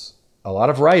artists, a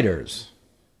lot of writers,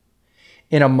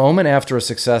 in a moment after a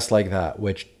success like that,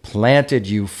 which planted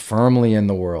you firmly in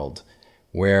the world,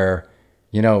 where,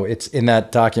 you know, it's in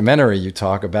that documentary you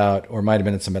talk about, or might have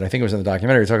been in some, but I think it was in the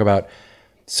documentary, you talk about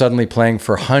suddenly playing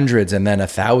for hundreds and then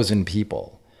 1,000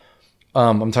 people.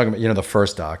 I'm talking about, you know, the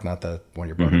first doc, not the one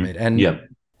your brother Hmm. made. Yep.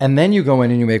 And then you go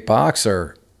in and you make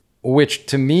Boxer, which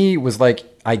to me was like,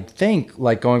 I think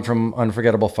like going from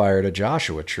Unforgettable Fire to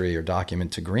Joshua Tree or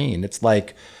Document to Green. It's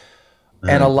like,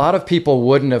 and a Uh-huh. lot of people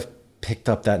wouldn't have picked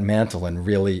up that mantle, and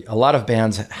really a lot of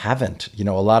bands haven't. You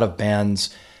know, a lot of bands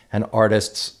and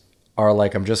artists are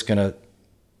like, I'm just gonna,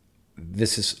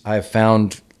 this is, I've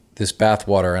found this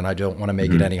bathwater and I don't want to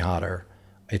make it Hmm. any hotter.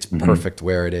 It's Hmm. perfect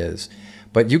where it is.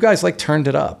 But you guys like turned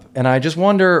it up, and I just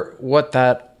wonder what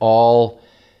that all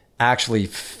actually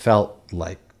felt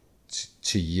like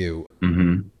to you.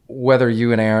 Hmm. Whether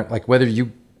you and Aaron, like whether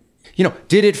you know,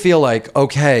 did it feel like,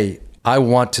 okay, I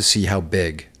want to see how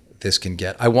big this can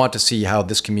get. I want to see how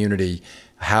this community,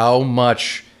 how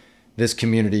much this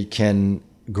community can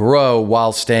grow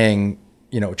while staying,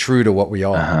 you know, true to what we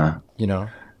are, Uh-huh. you know?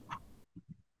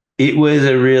 It was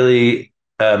a really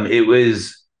it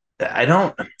was I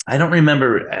don't I don't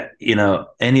remember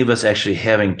any of us actually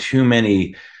having too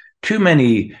many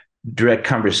direct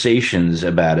conversations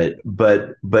about it,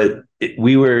 but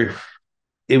we were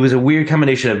it was a weird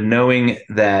combination of knowing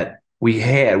that we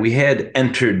had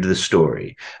entered the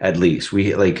story. At least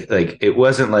we like it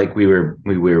wasn't like we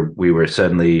were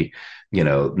suddenly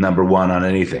number one on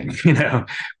anything.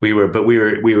 We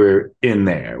were in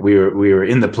there. We were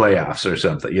in the playoffs or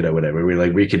something, whatever.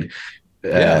 We could uh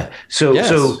Yeah. so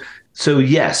so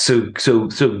Yes. so yes,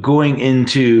 so going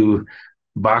into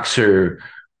Boxer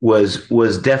was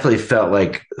definitely felt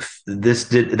like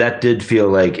that did feel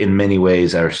like in many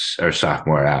ways our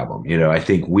sophomore album. I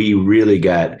think we really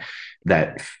got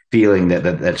that feeling,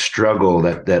 that struggle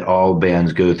that all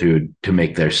bands go through to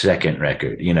make their second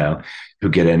record, who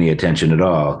get any attention at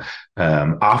all.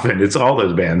 Often it's all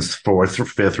those bands' fourth or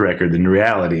fifth record. In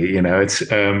reality, it's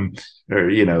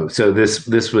or so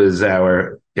this was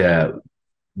our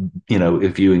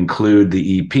if you include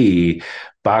the EP,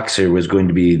 Boxer was going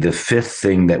to be the fifth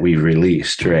thing that we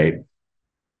released, right?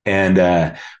 And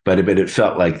but it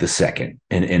felt like the second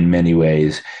in many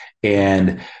ways.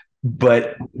 And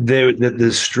but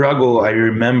the struggle, I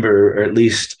remember, or at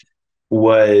least,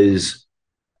 was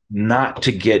not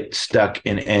to get stuck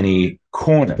in any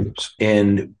corners.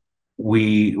 And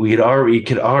we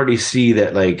could already see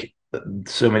that, like,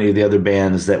 so many of the other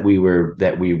bands that we were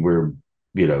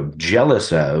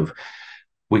jealous of,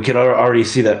 we could already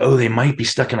see that, oh, they might be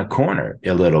stuck in a corner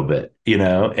a little bit,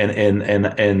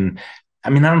 and I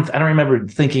mean, I don't remember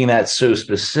thinking that so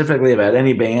specifically about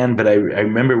any band, but I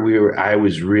remember I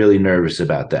was really nervous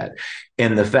about that.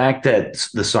 And the fact that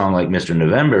the song like Mr.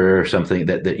 November or something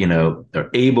that are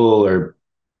able, or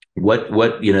what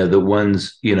the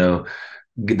ones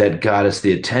that got us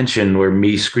the attention were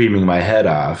me screaming my head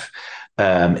off,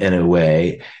 in a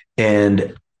way.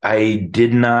 And I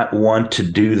did not want to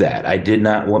do that. I did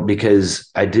not want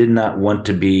because I did not want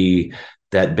to be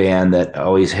that band that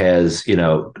always has, two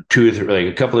or three, like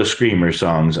a couple of screamer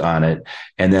songs on it,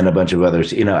 and then a bunch of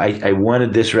others. I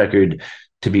wanted this record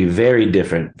to be very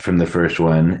different from the first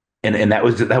one. And that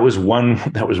was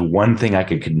one thing I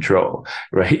could control,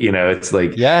 right? It's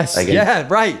Yes. like Yeah.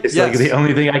 Right. it's like the Yes.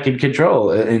 only thing I can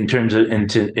control in terms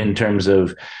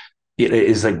of it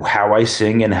is like how I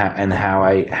sing, and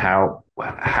how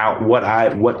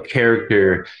what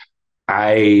character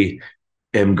I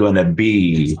am going to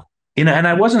be. And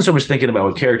I wasn't so much thinking about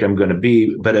what character I'm going to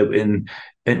be, but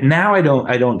and now I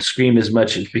don't scream as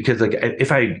much because like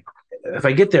if I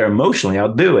get there emotionally,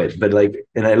 I'll do it. But like,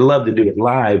 and I love to do it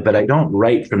live, but I don't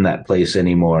write from that place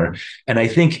anymore. And I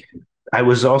think I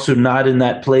was also not in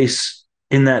that place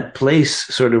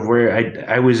sort of where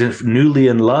I was newly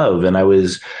in love, and I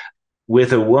was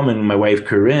with a woman, my wife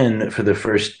Corinne, for the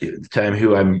first time,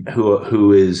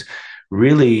 who is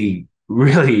really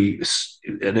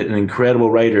an incredible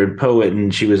writer and poet,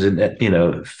 and she was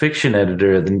a fiction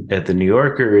editor at the New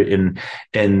Yorker,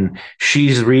 and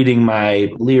she's reading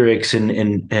my lyrics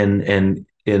and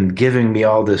giving me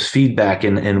all this feedback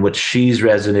and what she's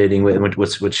resonating with, and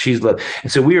what she's loved.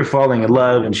 And so we were falling in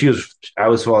love, and I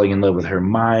was falling in love with her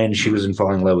mind. She was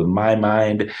falling in love with my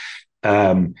mind.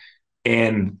 Um,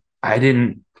 and I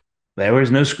didn't. There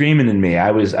was no screaming in me.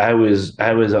 I was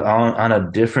on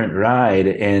a different ride,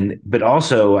 and but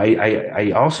also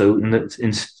I also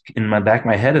in my back of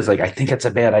my head is like I think that's a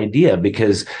bad idea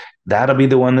because that'll be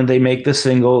the one that they make the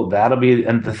single. That'll be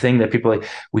and the thing that people like.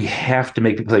 We have to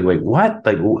make people like wait what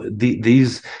like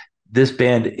this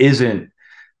band isn't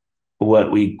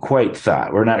what we quite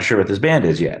thought. We're not sure what this band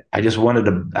is yet. I knew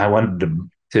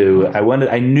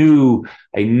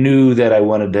that I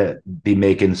wanted to be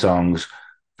making songs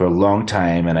for a long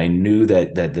time, and I knew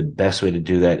that the best way to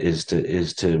do that is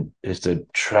to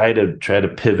try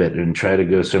to pivot and try to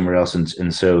go somewhere else, and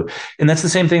that's the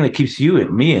same thing that keeps you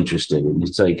and me interested.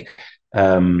 And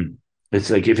um,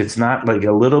 it's like if it's not like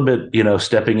a little bit,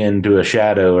 stepping into a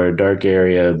shadow or a dark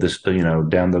area of this,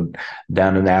 down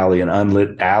an alley, an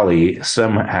unlit alley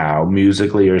somehow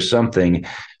musically or something,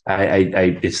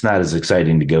 it's not as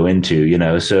exciting to go into,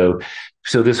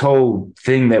 so this whole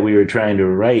thing that we were trying to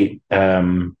write,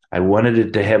 I wanted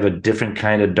it to have a different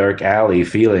kind of dark alley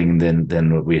feeling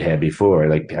than what we'd had before.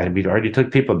 Like we already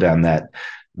took people down that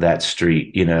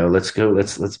street,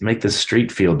 let's make the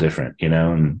street feel different,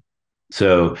 and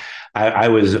so I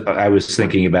was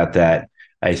thinking about that.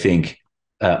 I think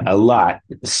a lot.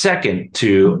 Second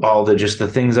to all the just the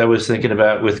things I was thinking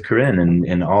about with Corinne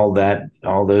and all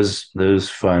those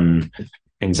fun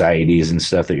anxieties and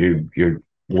stuff that you're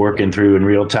working through in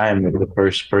real time with the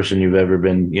first person you've ever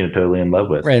been totally in love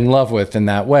with. Right, in love with in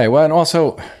that way. Well, and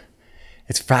also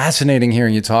it's fascinating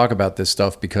hearing you talk about this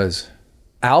stuff because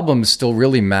albums still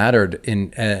really mattered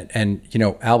and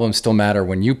albums still matter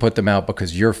when you put them out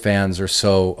because your fans are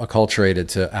so acculturated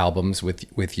to albums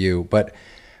with you. But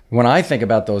when I think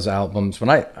about those albums, when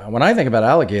I think about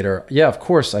Alligator, yeah, of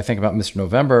course I think about Mr.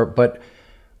 November, but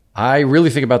I really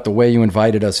think about the way you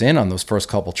invited us in on those first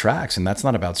couple tracks, and that's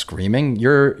not about screaming.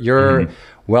 You're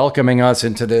welcoming us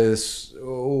into this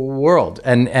world,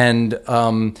 and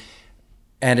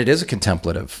it is a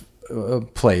contemplative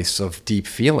place of deep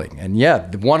feeling. And yeah,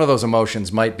 one of those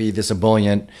emotions might be this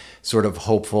ebullient, sort of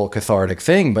hopeful, cathartic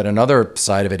thing, but another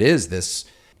side of it is this.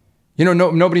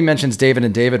 Nobody mentions David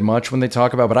and David much when they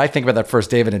talk about, but I think about that first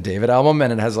David and David album,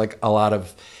 and it has like a lot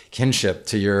of kinship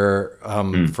to your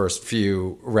first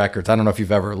few records. I don't know if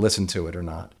you've ever listened to it or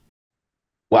not.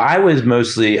 Well,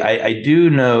 I do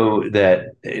know that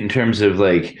in terms of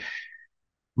like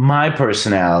my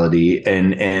personality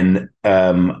and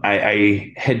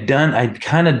I'd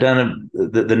kind of done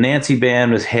the Nancy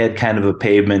band had kind of a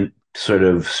pavement sort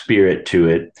of spirit to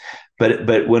it,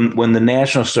 but when the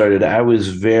National started, I was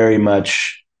very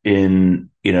much in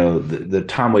the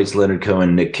Tom Waits, Leonard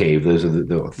Cohen, Nick Cave. Those are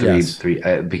the Yes. three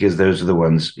because those are the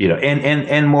ones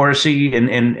and Morrissey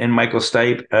and Michael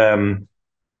Stipe,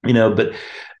 but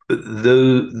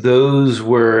those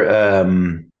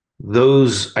were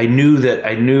those I knew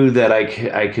that I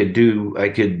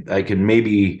could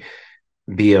maybe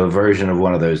be a version of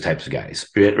one of those types of guys,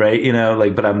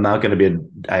 right? But I'm not going to be.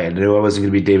 I knew I wasn't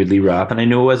going to be David Lee Roth, and I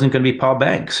knew I wasn't going to be Paul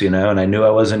Banks, and I knew I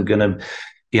wasn't going to,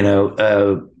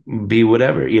 be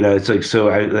whatever, It's like so.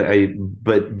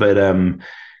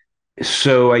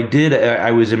 So I did.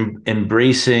 I was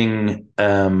embracing,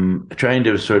 trying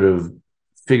to sort of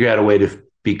figure out a way to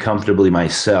be comfortably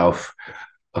myself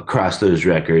across those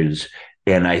records,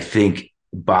 and I think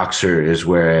Boxer is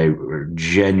where I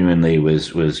genuinely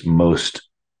was most,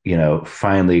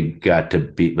 finally got to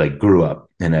be like grew up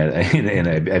and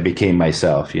I became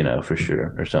myself, for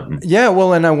sure or something. Yeah,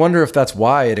 well, and I wonder if that's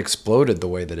why it exploded the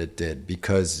way that it did,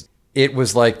 because it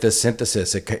was like the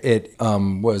synthesis. It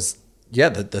was, yeah,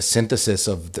 the synthesis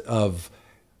of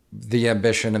the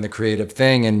ambition and the creative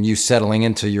thing, and you settling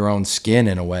into your own skin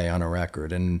in a way on a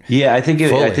record. And Yeah, I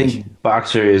fully, think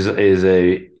Boxer is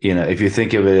a, if you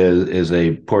think of it as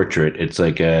a portrait, it's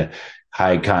like a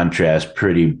high contrast,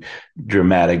 pretty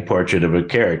dramatic portrait of a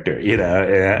character,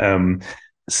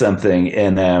 something,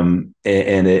 and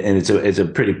it's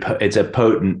a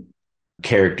potent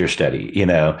character study,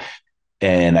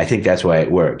 and I think that's why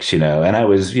it works, And I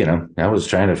was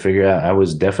trying to figure out. I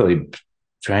was definitely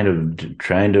trying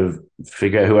to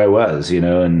figure out who I was,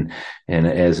 and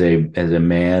as a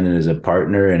man and as a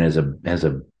partner and as a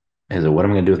what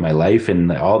am I going to do with my life and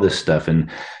all this stuff.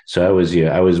 And so I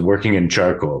was working in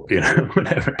charcoal,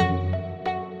 whatever.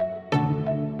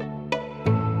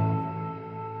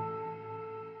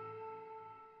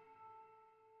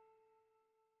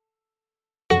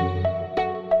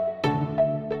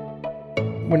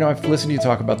 When I've listened to you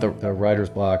talk about the writer's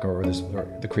block or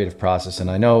the creative process, and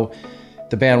I know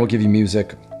the band will give you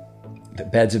music, the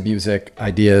beds of music,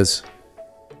 ideas.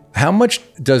 How much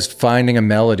does finding a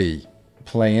melody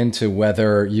play into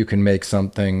whether you can make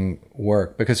something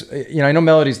work? Because I know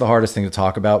melody is the hardest thing to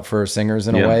talk about for singers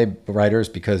in a way, writers,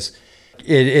 because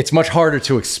it's much harder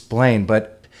to explain.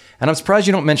 And I'm surprised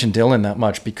you don't mention Dylan that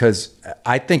much, because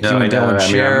I think you and Dylan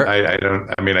share. I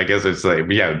don't. I mean, I guess it's like,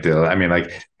 yeah, Dylan. I mean,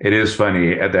 like, it is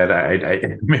funny that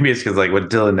I maybe it's because like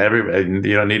what Dylan. Everybody,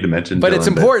 you don't need to mention, but Dylan, it's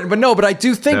important. But I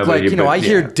do think I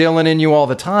hear Dylan in you all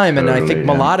the time, and I think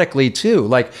melodically too.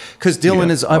 Like, because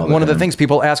Dylan is one of the things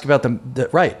people ask about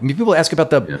right. I mean, people ask about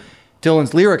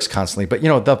Dylan's lyrics constantly, but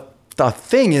the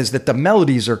thing is that the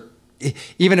melodies are,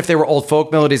 even if they were old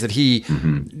folk melodies that he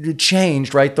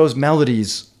changed, right? Those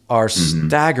melodies are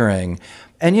staggering.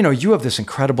 And you have this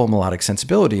incredible melodic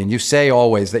sensibility, and you say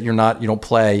always that you don't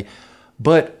play,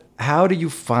 but how do you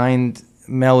find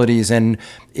melodies, and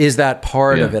is that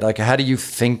part of it? Like, how do you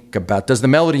think about, does the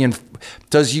melody and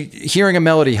hearing a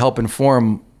melody help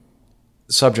inform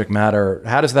subject matter?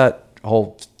 How does that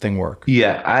whole thing work?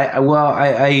 Yeah,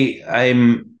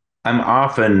 I'm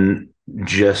often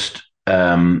just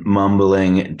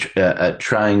mumbling,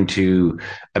 trying to.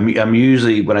 I'm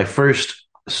usually, when I first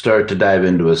start to dive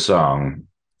into a song,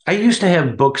 I used to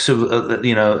have books of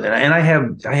and I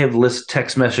have list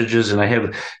text messages, and I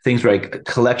have things like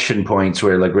collection points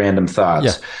where like random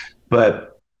thoughts,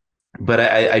 but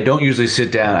I don't usually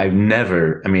sit down. I've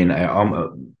never. I mean,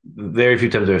 very few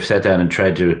times I've sat down and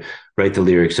tried to write the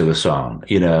lyrics of a song,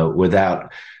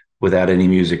 without any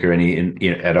music or any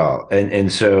at all.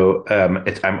 And so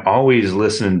I'm always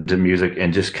listening to music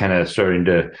and just kind of starting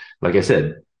to, like I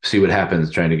said, see what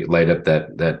happens, trying to light up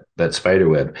that spider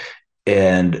web.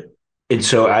 And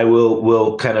so I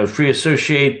will kind of free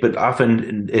associate, but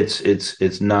often it's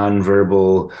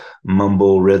nonverbal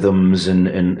mumble rhythms,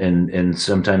 and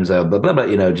sometimes I'll blah blah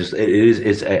blah. Just it is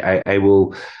it's I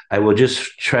will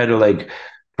just try to like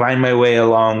find my way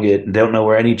along it. Don't know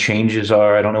where any changes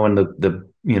are. I don't know when the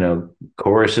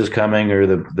chorus is coming, or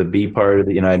the B part of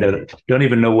the, I don't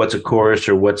even know what's a chorus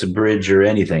or what's a bridge or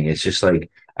anything. It's just like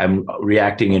I'm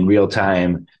reacting in real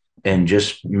time and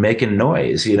just making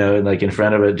noise, like in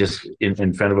front of it, just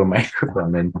in front of a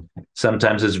microphone. And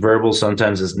sometimes it's verbal,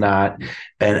 sometimes it's not.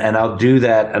 And I'll do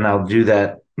that. And I'll do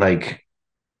that like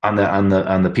on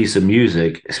the piece of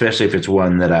music, especially if it's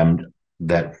one that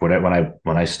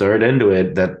when I start into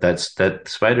it, that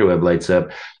spiderweb lights up.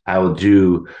 I will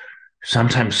do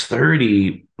sometimes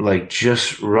 30 like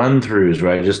just run throughs,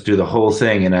 where I just do the whole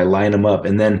thing and I line them up.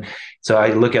 And then so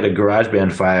I look at a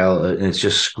GarageBand file, and it's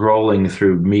just scrolling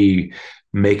through me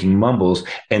making mumbles.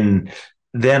 And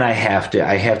then I have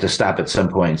to stop at some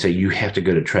point and say, you have to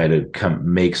go to try to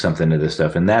come make something of this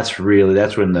stuff. And that's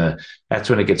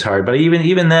when it gets hard. But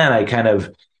even then, I kind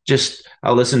of just,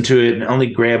 I'll listen to it and only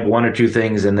grab one or two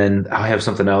things, and then I'll have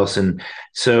something else. And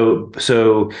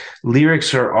so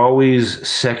lyrics are always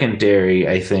secondary,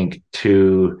 I think,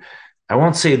 to, I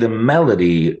won't say the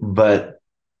melody, but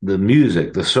the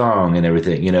music, the song, and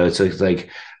everything. It's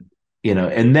like,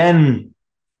 and then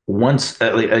once,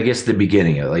 like, I guess the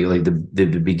beginning of like the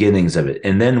beginnings of it,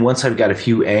 and then once I've got a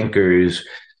few anchors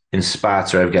in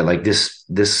spots, or I've got like this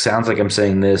sounds like I'm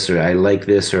saying this, or I like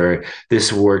this, or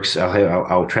this works.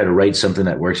 I'll try to write something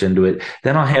that works into it.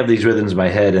 Then I'll have these rhythms in my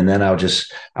head, and then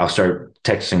I'll start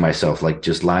texting myself like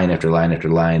just line after line after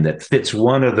line that fits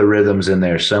one of the rhythms in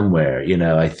there somewhere.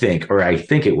 I think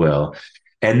it will.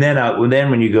 And then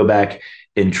when you go back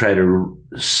and try to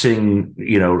sing,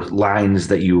 lines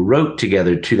that you wrote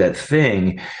together to that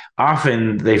thing,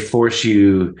 often they force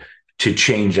you to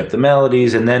change up the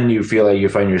melodies, and then you feel like you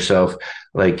find yourself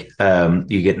like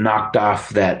you get knocked off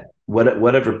that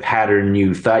whatever pattern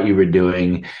you thought you were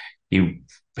doing. You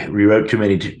rewrote too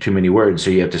many words, so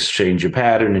you have to change your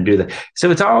pattern and do that. So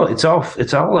it's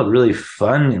all a really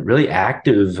fun, really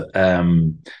active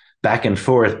back and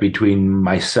forth between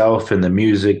myself and the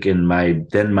music, and my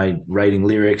writing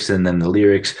lyrics, and then the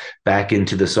lyrics back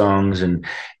into the songs, and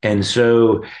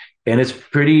so and it's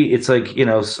pretty, it's like,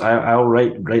 I'll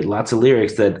write lots of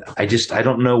lyrics that I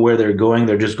don't know where they're going.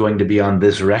 They're just going to be on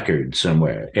this record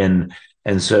somewhere. And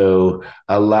so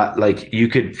a lot, like, you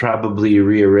could probably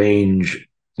rearrange,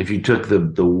 if you took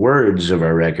the words of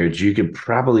our records, you could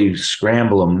probably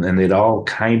scramble them and they'd all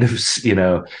kind of,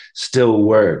 still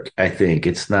work. I think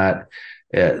it's not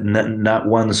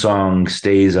one song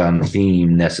stays on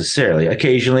theme necessarily.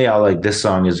 Occasionally, I'll like, this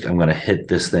song is, I'm going to hit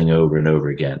this thing over and over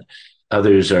again.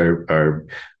 Others are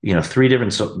three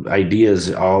different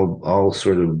ideas, all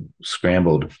sort of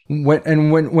scrambled.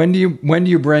 When do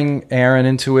you bring Aaron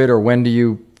into it, or when do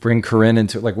you bring Corinne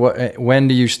into it? Like, when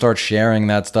do you start sharing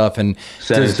that stuff? And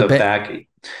Sending does the stuff ba- back.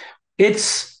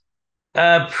 It's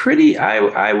pretty.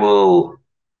 I will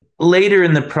later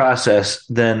in the process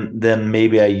than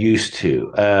maybe I used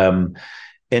to.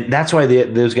 And that's why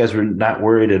those guys were not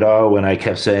worried at all when I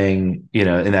kept saying,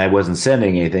 and I wasn't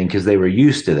sending anything, because they were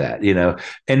used to that.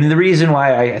 And the reason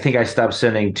why I think I stopped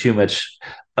sending too much,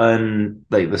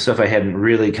 like the stuff I hadn't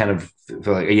really kind of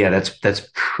feel like, yeah, that's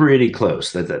pretty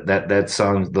close. That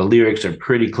song, the lyrics are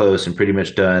pretty close and pretty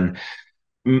much done.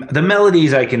 The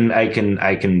melodies I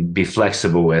can be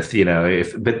flexible with,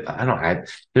 if, but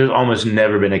there's almost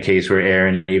never been a case where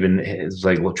Aaron even is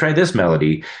like, well, try this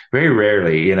melody. Very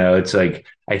rarely. It's like,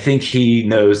 I think he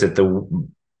knows that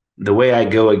the way I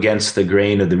go against the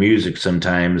grain of the music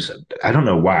sometimes. I don't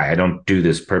know why. I don't do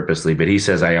this purposely, but he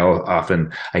says I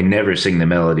never sing the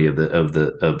melody of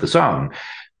the song.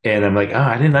 And I'm like, oh,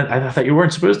 I thought you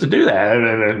weren't supposed to do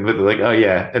that. But like, oh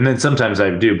yeah. And then sometimes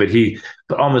I do,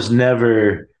 but almost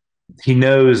never. He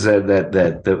knows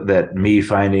that me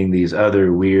finding these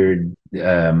other weird,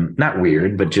 not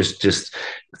weird, but just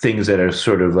things that are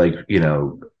sort of like,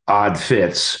 odd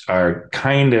fits are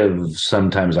kind of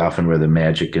sometimes often where the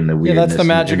magic and the yeah, that's the weirdness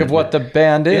magic of what the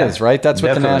band is, yeah, right? That's what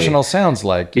the definitely. National sounds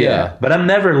like. Yeah, Yeah. but I'm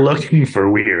never looking for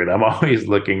weird. I'm always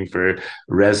looking for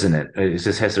resonant. It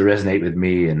just has to resonate with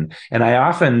me, and I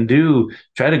often do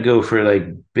try to go for like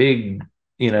big,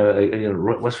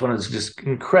 what's one of those just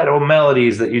incredible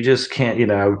melodies that you just can't,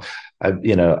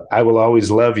 I will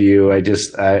always love you. I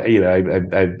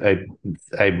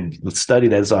study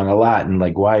that song a lot, and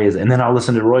like, why is, and then I'll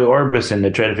listen to Roy Orbison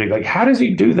to try to figure like, how does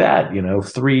he do that?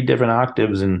 Three different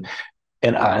octaves, and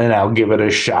I'll give it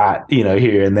a shot,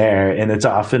 here and there, and it's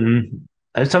often,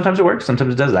 and sometimes it works,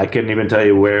 sometimes it doesn't. I couldn't even tell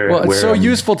you Well, where it's so I'm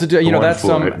useful to do. going That's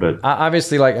for it, but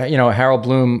obviously, like, Harold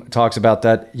Bloom talks about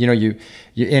that. You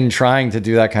in trying to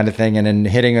do that kind of thing and in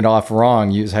hitting it off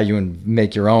wrong, use how you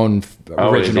make your own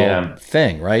always, original yeah,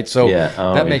 thing, right? So yeah, that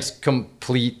always, makes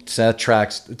complete set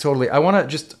tracks totally. I want to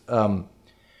just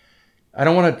I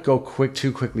don't want to go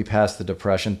too quickly past the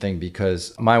depression thing,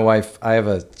 because my wife,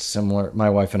 my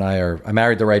wife and I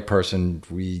married the right person.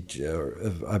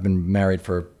 I've been married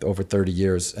for over 30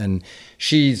 years, and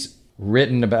she's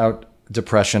written about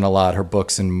depression a lot. Her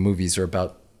books and movies are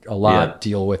about a yeah, lot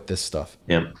deal with this stuff.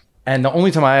 yeah, And the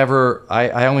only time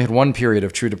I only had one period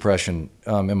of true depression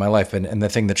in my life. And the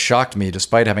thing that shocked me,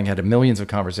 despite having had millions of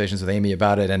conversations with Amy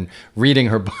about it and reading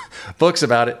her books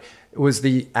about it, was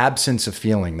the absence of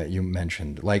feeling that you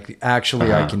mentioned. Like, actually,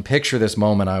 I uh-huh, can picture this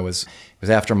moment. It was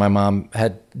after my mom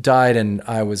had died, and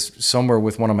I was somewhere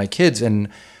with one of my kids, and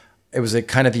it was a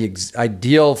kind of the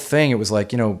ideal thing. It was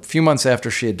like, a few months after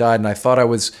she had died, and I thought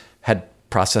had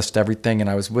processed everything, and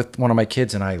I was with one of my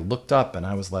kids, and I looked up and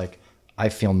I was like, I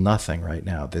feel nothing right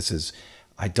now.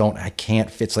 I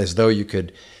can't fit. It's as though you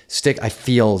could I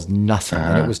feel nothing.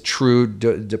 And it uh-huh, was true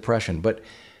depression. But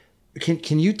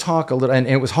can you talk a little, and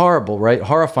it was horrible, right?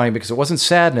 Horrifying, because it wasn't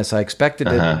sadness. I expected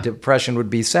that uh-huh, depression would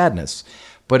be sadness,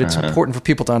 but it's uh-huh, important for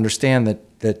people to understand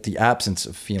that the absence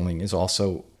of feeling is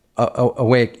also a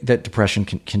way that depression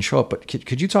can show up. But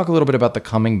could you talk a little bit about the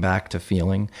coming back to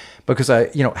feeling? Because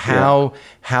yeah,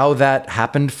 how that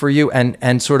happened for you,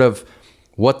 and sort of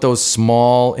what those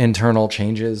small internal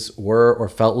changes were or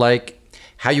felt like,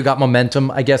 how you got momentum,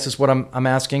 I guess, is what I'm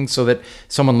asking, so that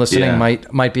someone listening yeah,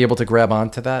 might be able to grab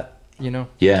onto that.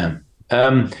 yeah,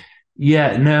 um,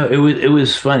 yeah. No, it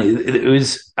was funny. It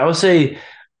was, I would say,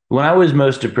 when I was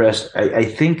most depressed, I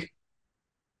think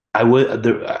I would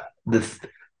the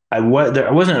I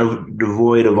wasn't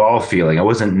devoid of all feeling. I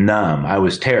wasn't numb. I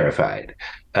was terrified.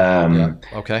 Yeah. Um,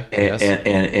 Okay.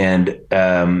 and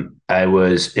Yes. I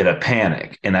was in a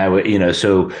panic, and I would,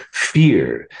 so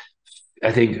fear.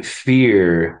 I think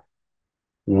fear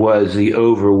was the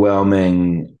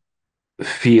overwhelming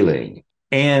feeling,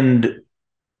 and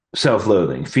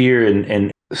self-loathing, fear,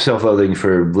 and self-loathing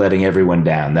for letting everyone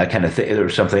down, that kind of thing, or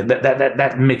something.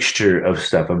 That mixture of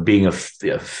stuff, of being a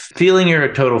feeling you're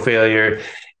a total failure,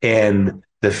 and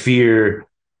the fear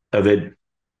of it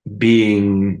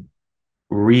being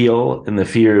real, and the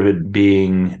fear of it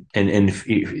being, and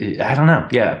I don't know,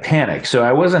 yeah, panic. So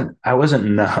I wasn't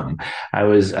numb.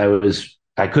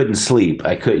 I couldn't sleep.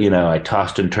 I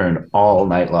tossed and turned all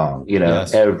night long,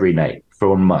 Yes. every night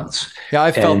for months. Yeah,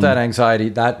 I felt that And anxiety,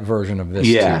 that version of this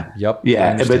too. yeah, Yep, I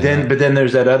yeah. But understand then, that. but then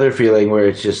there's that other feeling where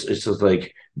it's just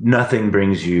like nothing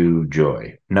brings you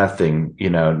joy. Nothing,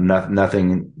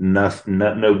 nothing,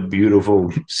 no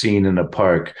beautiful scene in a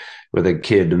park with a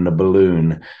kid and a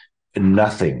balloon,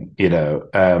 nothing.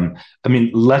 I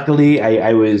mean, luckily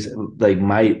I was like,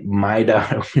 my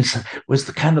daughter was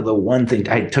the kind of the one thing.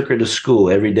 I took her to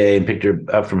school every day and picked her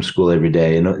up from school every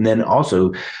day, and then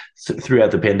also throughout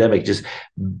the pandemic, just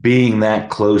being that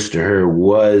close to her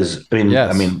was, I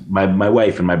Yes. mean, my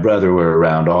wife and my brother were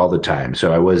around all the time,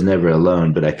 so I was never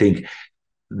alone. But I think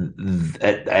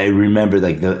I remember,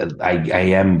 like, I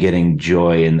am getting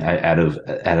joy out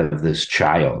of this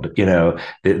child,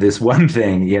 this one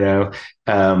thing,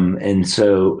 and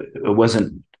so it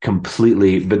wasn't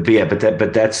completely, but yeah,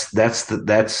 but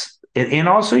and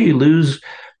also you lose,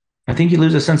 I think you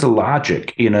lose a sense of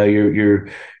logic. You're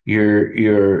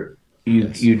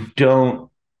Yes. you don't,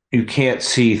 you can't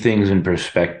see things in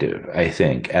perspective, I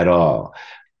think, at all.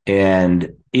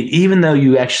 And even though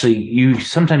you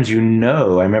sometimes, I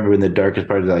remember in the darkest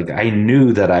part of like, I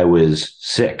knew that I was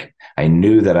sick. I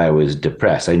knew that I was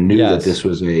depressed. Yes. I knew that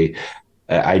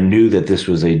this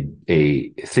was a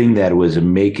thing that was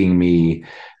making me,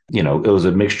 it was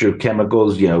a mixture of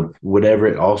chemicals,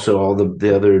 whatever. Also, all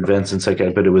the other events and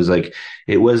psychiatry, but it was like,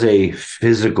 it was a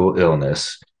physical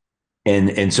illness,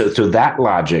 and so that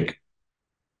logic,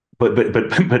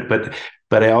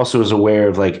 but I also was aware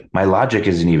of, like, my logic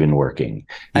isn't even working.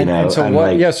 And so I'm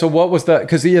what? Yeah. like, So what was the?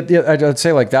 Because I'd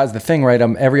say like that's the thing, right?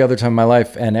 Every other time in my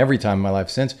life, and every time in my life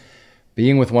since,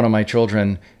 being with one of my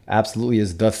children absolutely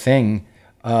is the thing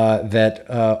that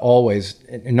always,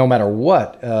 no matter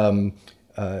what,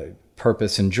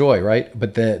 purpose and joy, right?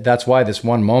 But that's why this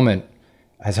one moment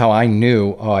is how I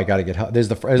knew. Oh, I got to get help. There's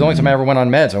the only time I ever went on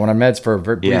meds. I went on meds for a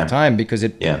very brief yeah, time because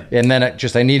yeah, and then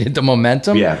I needed the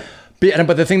momentum. yeah,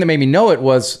 But the thing that made me know it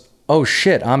was, oh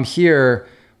shit, I'm here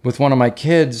with one of my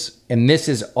kids, and this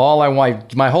is all I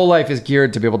want. My whole life is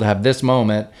geared to be able to have this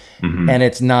moment, and hmm,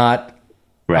 it's not.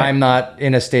 right. I'm not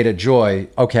in a state of joy.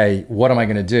 Okay, what am I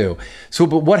going to do? So,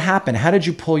 but what happened? How did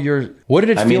you pull your? What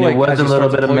did it I feel mean, it like was as a you little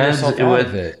started to bit of pull meds. yourself It out was,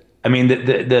 of it? I mean, at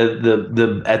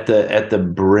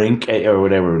the brink, or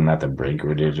whatever, not the brink, or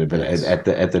whatever, but Yes. at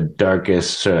the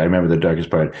darkest. So I remember the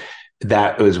darkest part.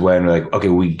 That was when we're like, okay,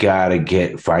 we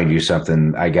gotta find you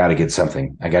something. I gotta get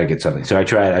something. I gotta get something. So I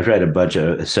tried a bunch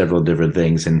of several different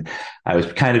things, and I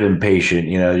was kind of impatient.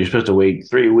 You're supposed to wait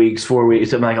 3 weeks, 4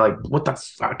 weeks, something like what the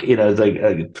fuck, it's like,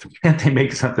 can't they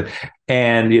make something?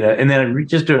 And and then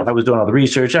I was doing all the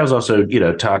research. I was also,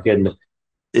 talking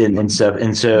and stuff.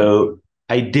 And so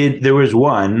I did. There's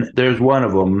one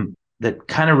of them that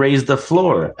kind of raised the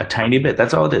floor a tiny bit.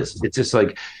 That's all it is. It's just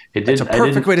like, it That's a did.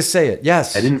 perfect way to say it. I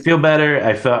Yes. didn't feel better.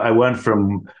 I went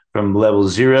from level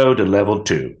 0 to level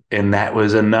 2, and that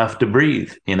was enough to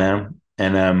breathe.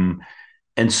 And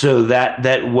so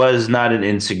that was not an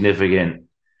insignificant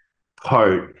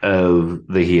part of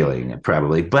the healing,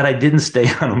 probably, but I didn't stay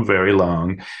on them very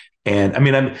long. And I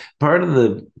mean, I'm part of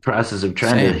the process of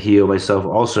trying to Same. heal myself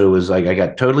also was like, I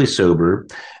got totally sober,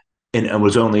 and I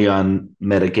was only on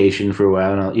medication for a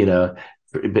while,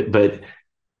 but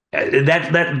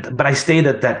but I stayed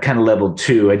at that kind of level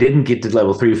 2. I didn't get to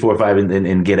level 3, 4, 5,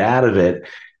 and get out of it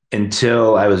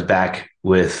until I was back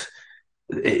with,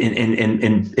 and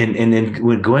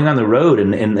we're going on the road,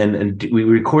 and we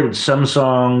recorded some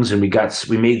songs, and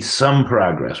we made some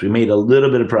progress. We made a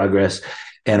little bit of progress,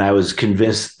 and I was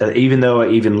convinced that, even though I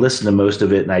even listened to most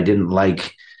of it, and I didn't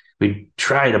like, we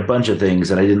tried a bunch of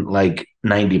things, and I didn't like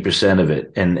 90% of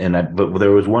it, but there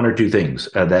was one or two things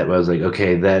that was like,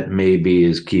 okay, that maybe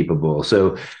is keepable.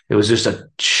 So it was just a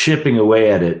chipping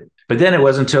away at it. But then it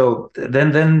wasn't until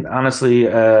then honestly,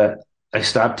 I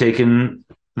stopped taking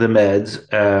the meds.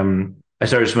 I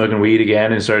started smoking weed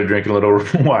again, and started drinking a little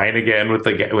wine again with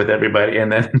everybody,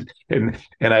 and then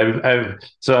and I've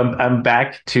so I'm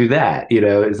back to that.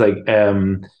 It's like,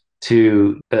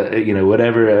 to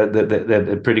whatever,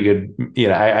 that pretty good.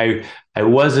 I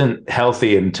wasn't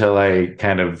healthy until I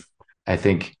kind of, I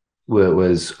think,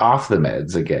 was off the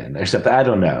meds again or something. I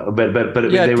don't know, but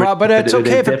Yeah, they were, but it's but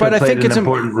okay. it But definitely I played think an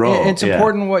important role. it's Yeah.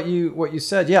 important what you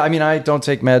said. Yeah, I mean, I don't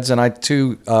take meds, and I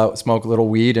too smoke a little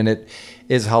weed, and it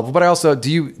is helpful. But I also do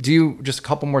you just a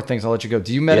couple more things. I'll let you go.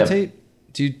 Do you Yep. meditate?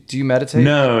 Do you meditate?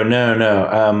 No, no,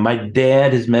 no. My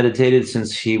dad has meditated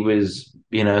since he was,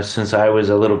 since I was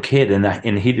a little kid,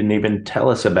 and he didn't even tell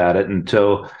us about it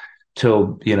until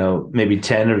till maybe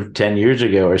 10 years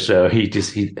ago or so.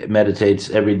 He meditates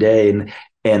every day,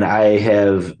 and I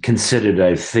have considered.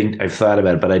 I've thought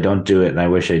about it, but I don't do it, and I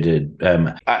wish I did.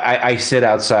 I sit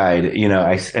outside,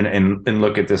 and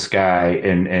look at the sky,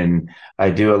 and I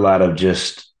do a lot of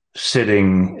just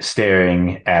sitting,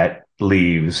 staring at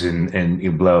leaves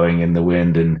and blowing in the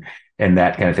wind and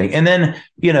that kind of thing. And then,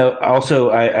 also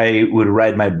I would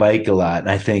ride my bike a lot.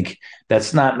 And I think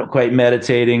that's not quite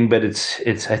meditating, but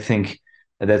I think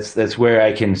that's where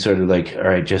I can sort of like, all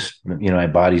right, just, my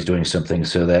body's doing something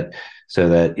so that,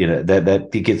 that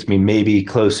gets me maybe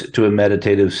close to a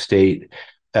meditative state.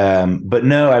 But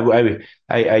no,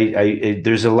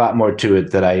 there's a lot more to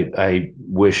it that I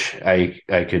wish I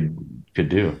could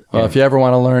do. Well, if you ever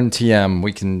want to learn TM,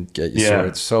 we can get you Yeah. started.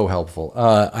 It's so helpful.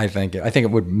 I think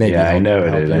it would maybe Yeah, I help, know it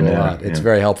help is. you I a know. lot. It's Yeah.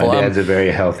 very helpful. My dad's a very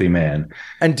healthy man.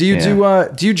 And do you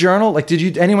do you journal? Like,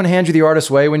 did anyone hand you the artist's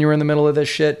way when you were in the middle of this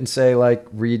shit and say like,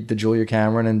 read the Julia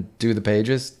Cameron and do the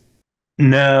pages?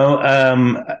 No,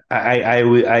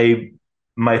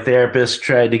 my therapist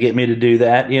tried to get me to do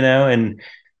that, and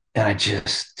I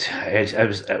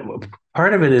was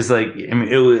part of it is like, I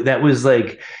mean, that was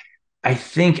like, I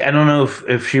don't know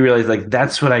if she realized like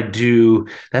that's what I do.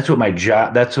 That's what my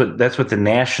job. That's what the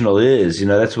National is.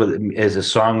 That's what as a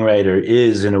songwriter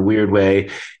is in a weird way.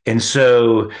 And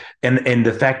so and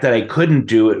the fact that I couldn't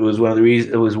do it was one of the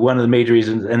reasons. It was one of the major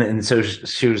reasons. And so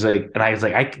she was like, and I was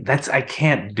like, I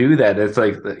can't do that. It's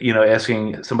like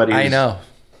asking somebody I who's know.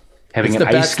 having It's an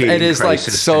the ice best. It skating is like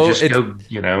crisis to so. just It's go,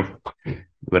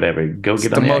 whatever, go it's get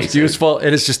the on the most ice. useful.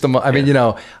 It is just the. I mean,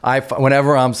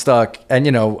 whenever I'm stuck,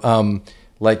 and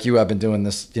like you, I've been doing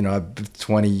this. I've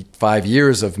 25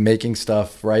 years of making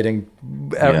stuff, writing.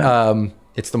 Yeah.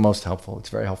 It's the most helpful. It's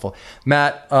very helpful,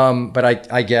 Matt. But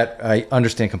I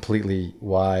understand completely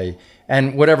why,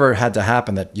 and whatever had to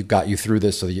happen that got you through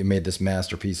this, so that you made this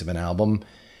masterpiece of an album.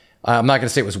 I'm not going to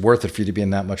say it was worth it for you to be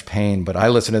in that much pain, but I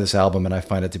listen to this album and I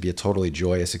find it to be a totally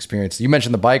joyous experience. You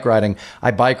mentioned the bike riding. I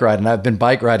bike ride, and I've been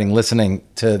bike riding listening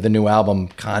to the new album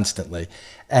constantly.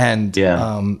 And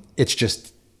Yeah. it's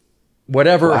just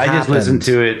whatever Well, I just listened happens.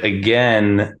 to it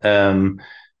again.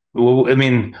 Well, I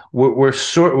mean,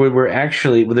 we're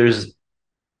actually, well,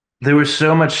 there was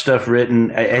so much stuff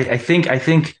written. I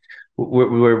think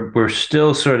we're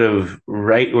still sort of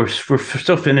right. We're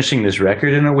still finishing this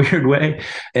record in a weird way,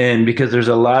 and because there's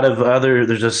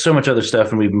just so much other stuff,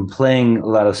 and we've been playing a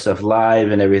lot of stuff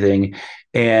live and everything,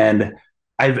 and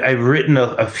I've written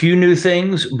a few new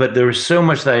things, but there was so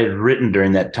much that I had written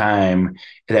during that time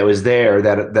that was there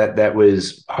that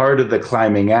was part of the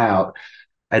climbing out.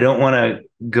 I don't want to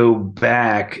go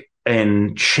back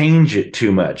and change it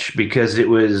too much because it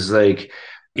was like,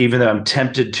 even though I'm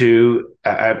tempted to,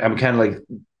 I'm kind of like,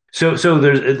 so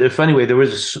there's a funny way.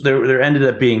 There ended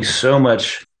up being so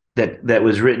much that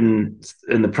was written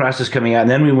in the process coming out, and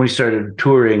then when we started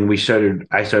touring,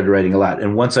 I started writing a lot.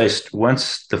 And once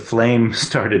the flame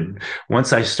started,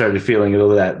 once I started feeling a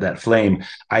little that flame,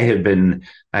 I have been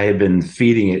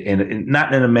feeding it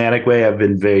not in a manic way. I've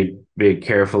been very very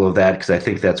careful of that because I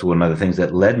think that's one of the things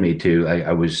that led me to.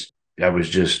 I was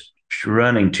just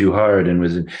running too hard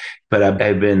but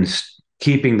I've been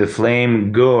keeping the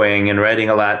flame going and writing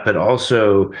a lot, but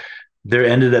also there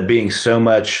ended up being so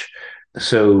much.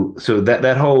 So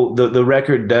that whole the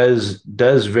record does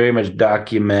very much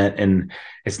document, and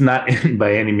it's not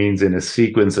by any means in a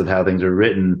sequence of how things are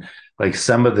written. Like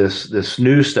some of this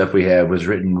new stuff we have was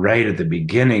written right at the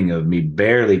beginning of me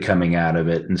barely coming out of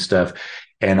it and stuff.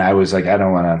 And I was like, I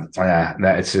don't want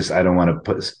to. It's just I don't want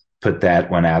to put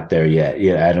that one out there yet.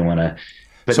 Yeah, I don't want to.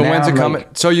 But So now when's it I'm coming?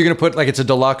 like, So you're gonna put like it's a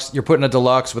deluxe. You're putting a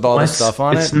deluxe with all this stuff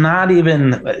on it's it. not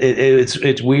even.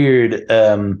 It's weird.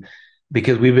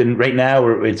 Because we've been right now.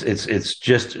 It's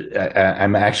just.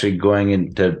 I'm actually going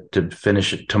in to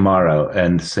finish it tomorrow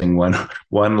and sing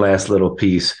one last little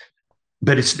piece.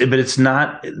 But it's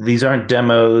not. These aren't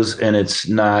demos, and it's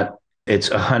not. It's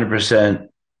 100%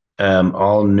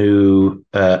 all new,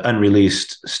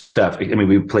 unreleased stuff. I mean,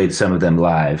 we played some of them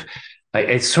live.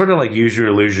 It's sort of like Use Your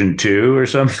Illusion 2 or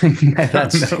something. I don't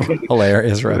That's know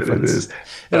hilarious what it reference. is.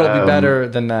 It'll be better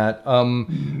than that.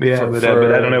 Yeah, but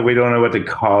I don't know. For We don't know what to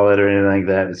call it or anything like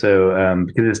that. So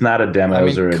because it's not a I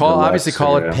demos mean, or a obviously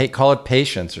deluxe or a, call it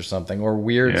patience or something, or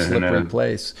weird yeah, who slippery knows?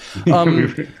 place.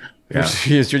 Um, Yeah,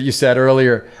 as you said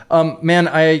earlier, man,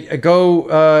 I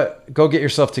go get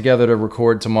yourself together to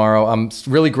record tomorrow. I'm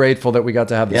really grateful that we got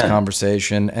to have this yeah.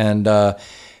 conversation, and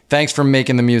thanks for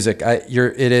making the music.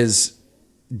 It is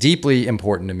deeply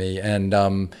important to me and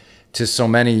to so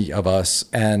many of us,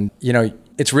 and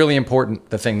it's really important,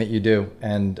 the thing that you do,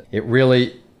 and it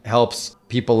really helps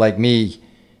people like me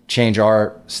change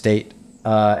our state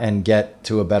and get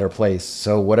to a better place.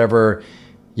 So whatever,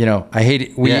 I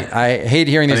hate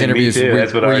hearing these interviews. Me too.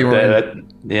 That's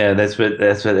what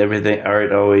that's what everything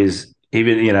art always,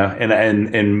 even,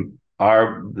 and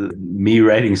me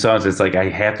writing songs, it's like I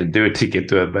have to do it to get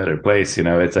to a better place.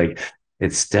 It's like,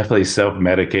 it's definitely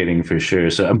self-medicating for sure.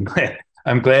 So I'm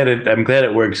glad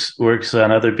it works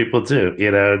on other people too.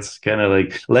 It's kind of like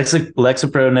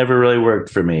Lexapro never really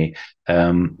worked for me.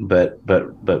 But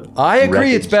I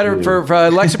agree. It's better for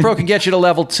Lexapro can get you to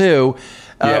level 2.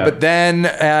 But then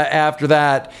after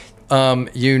that,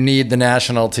 you need the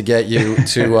National to get you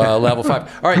to level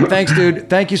 5. All right. Thanks, dude.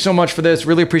 Thank you so much for this.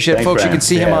 Really appreciate it. Folks, Brian. You can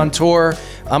see him on tour.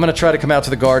 I'm going to try to come out to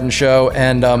the Garden show,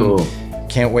 and cool.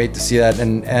 Can't wait to see that.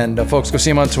 And folks, go see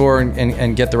him on tour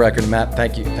and get the record. Matt,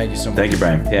 thank you. Thank you so much. Thank you,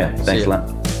 Brian. Yeah. Thanks a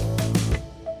lot.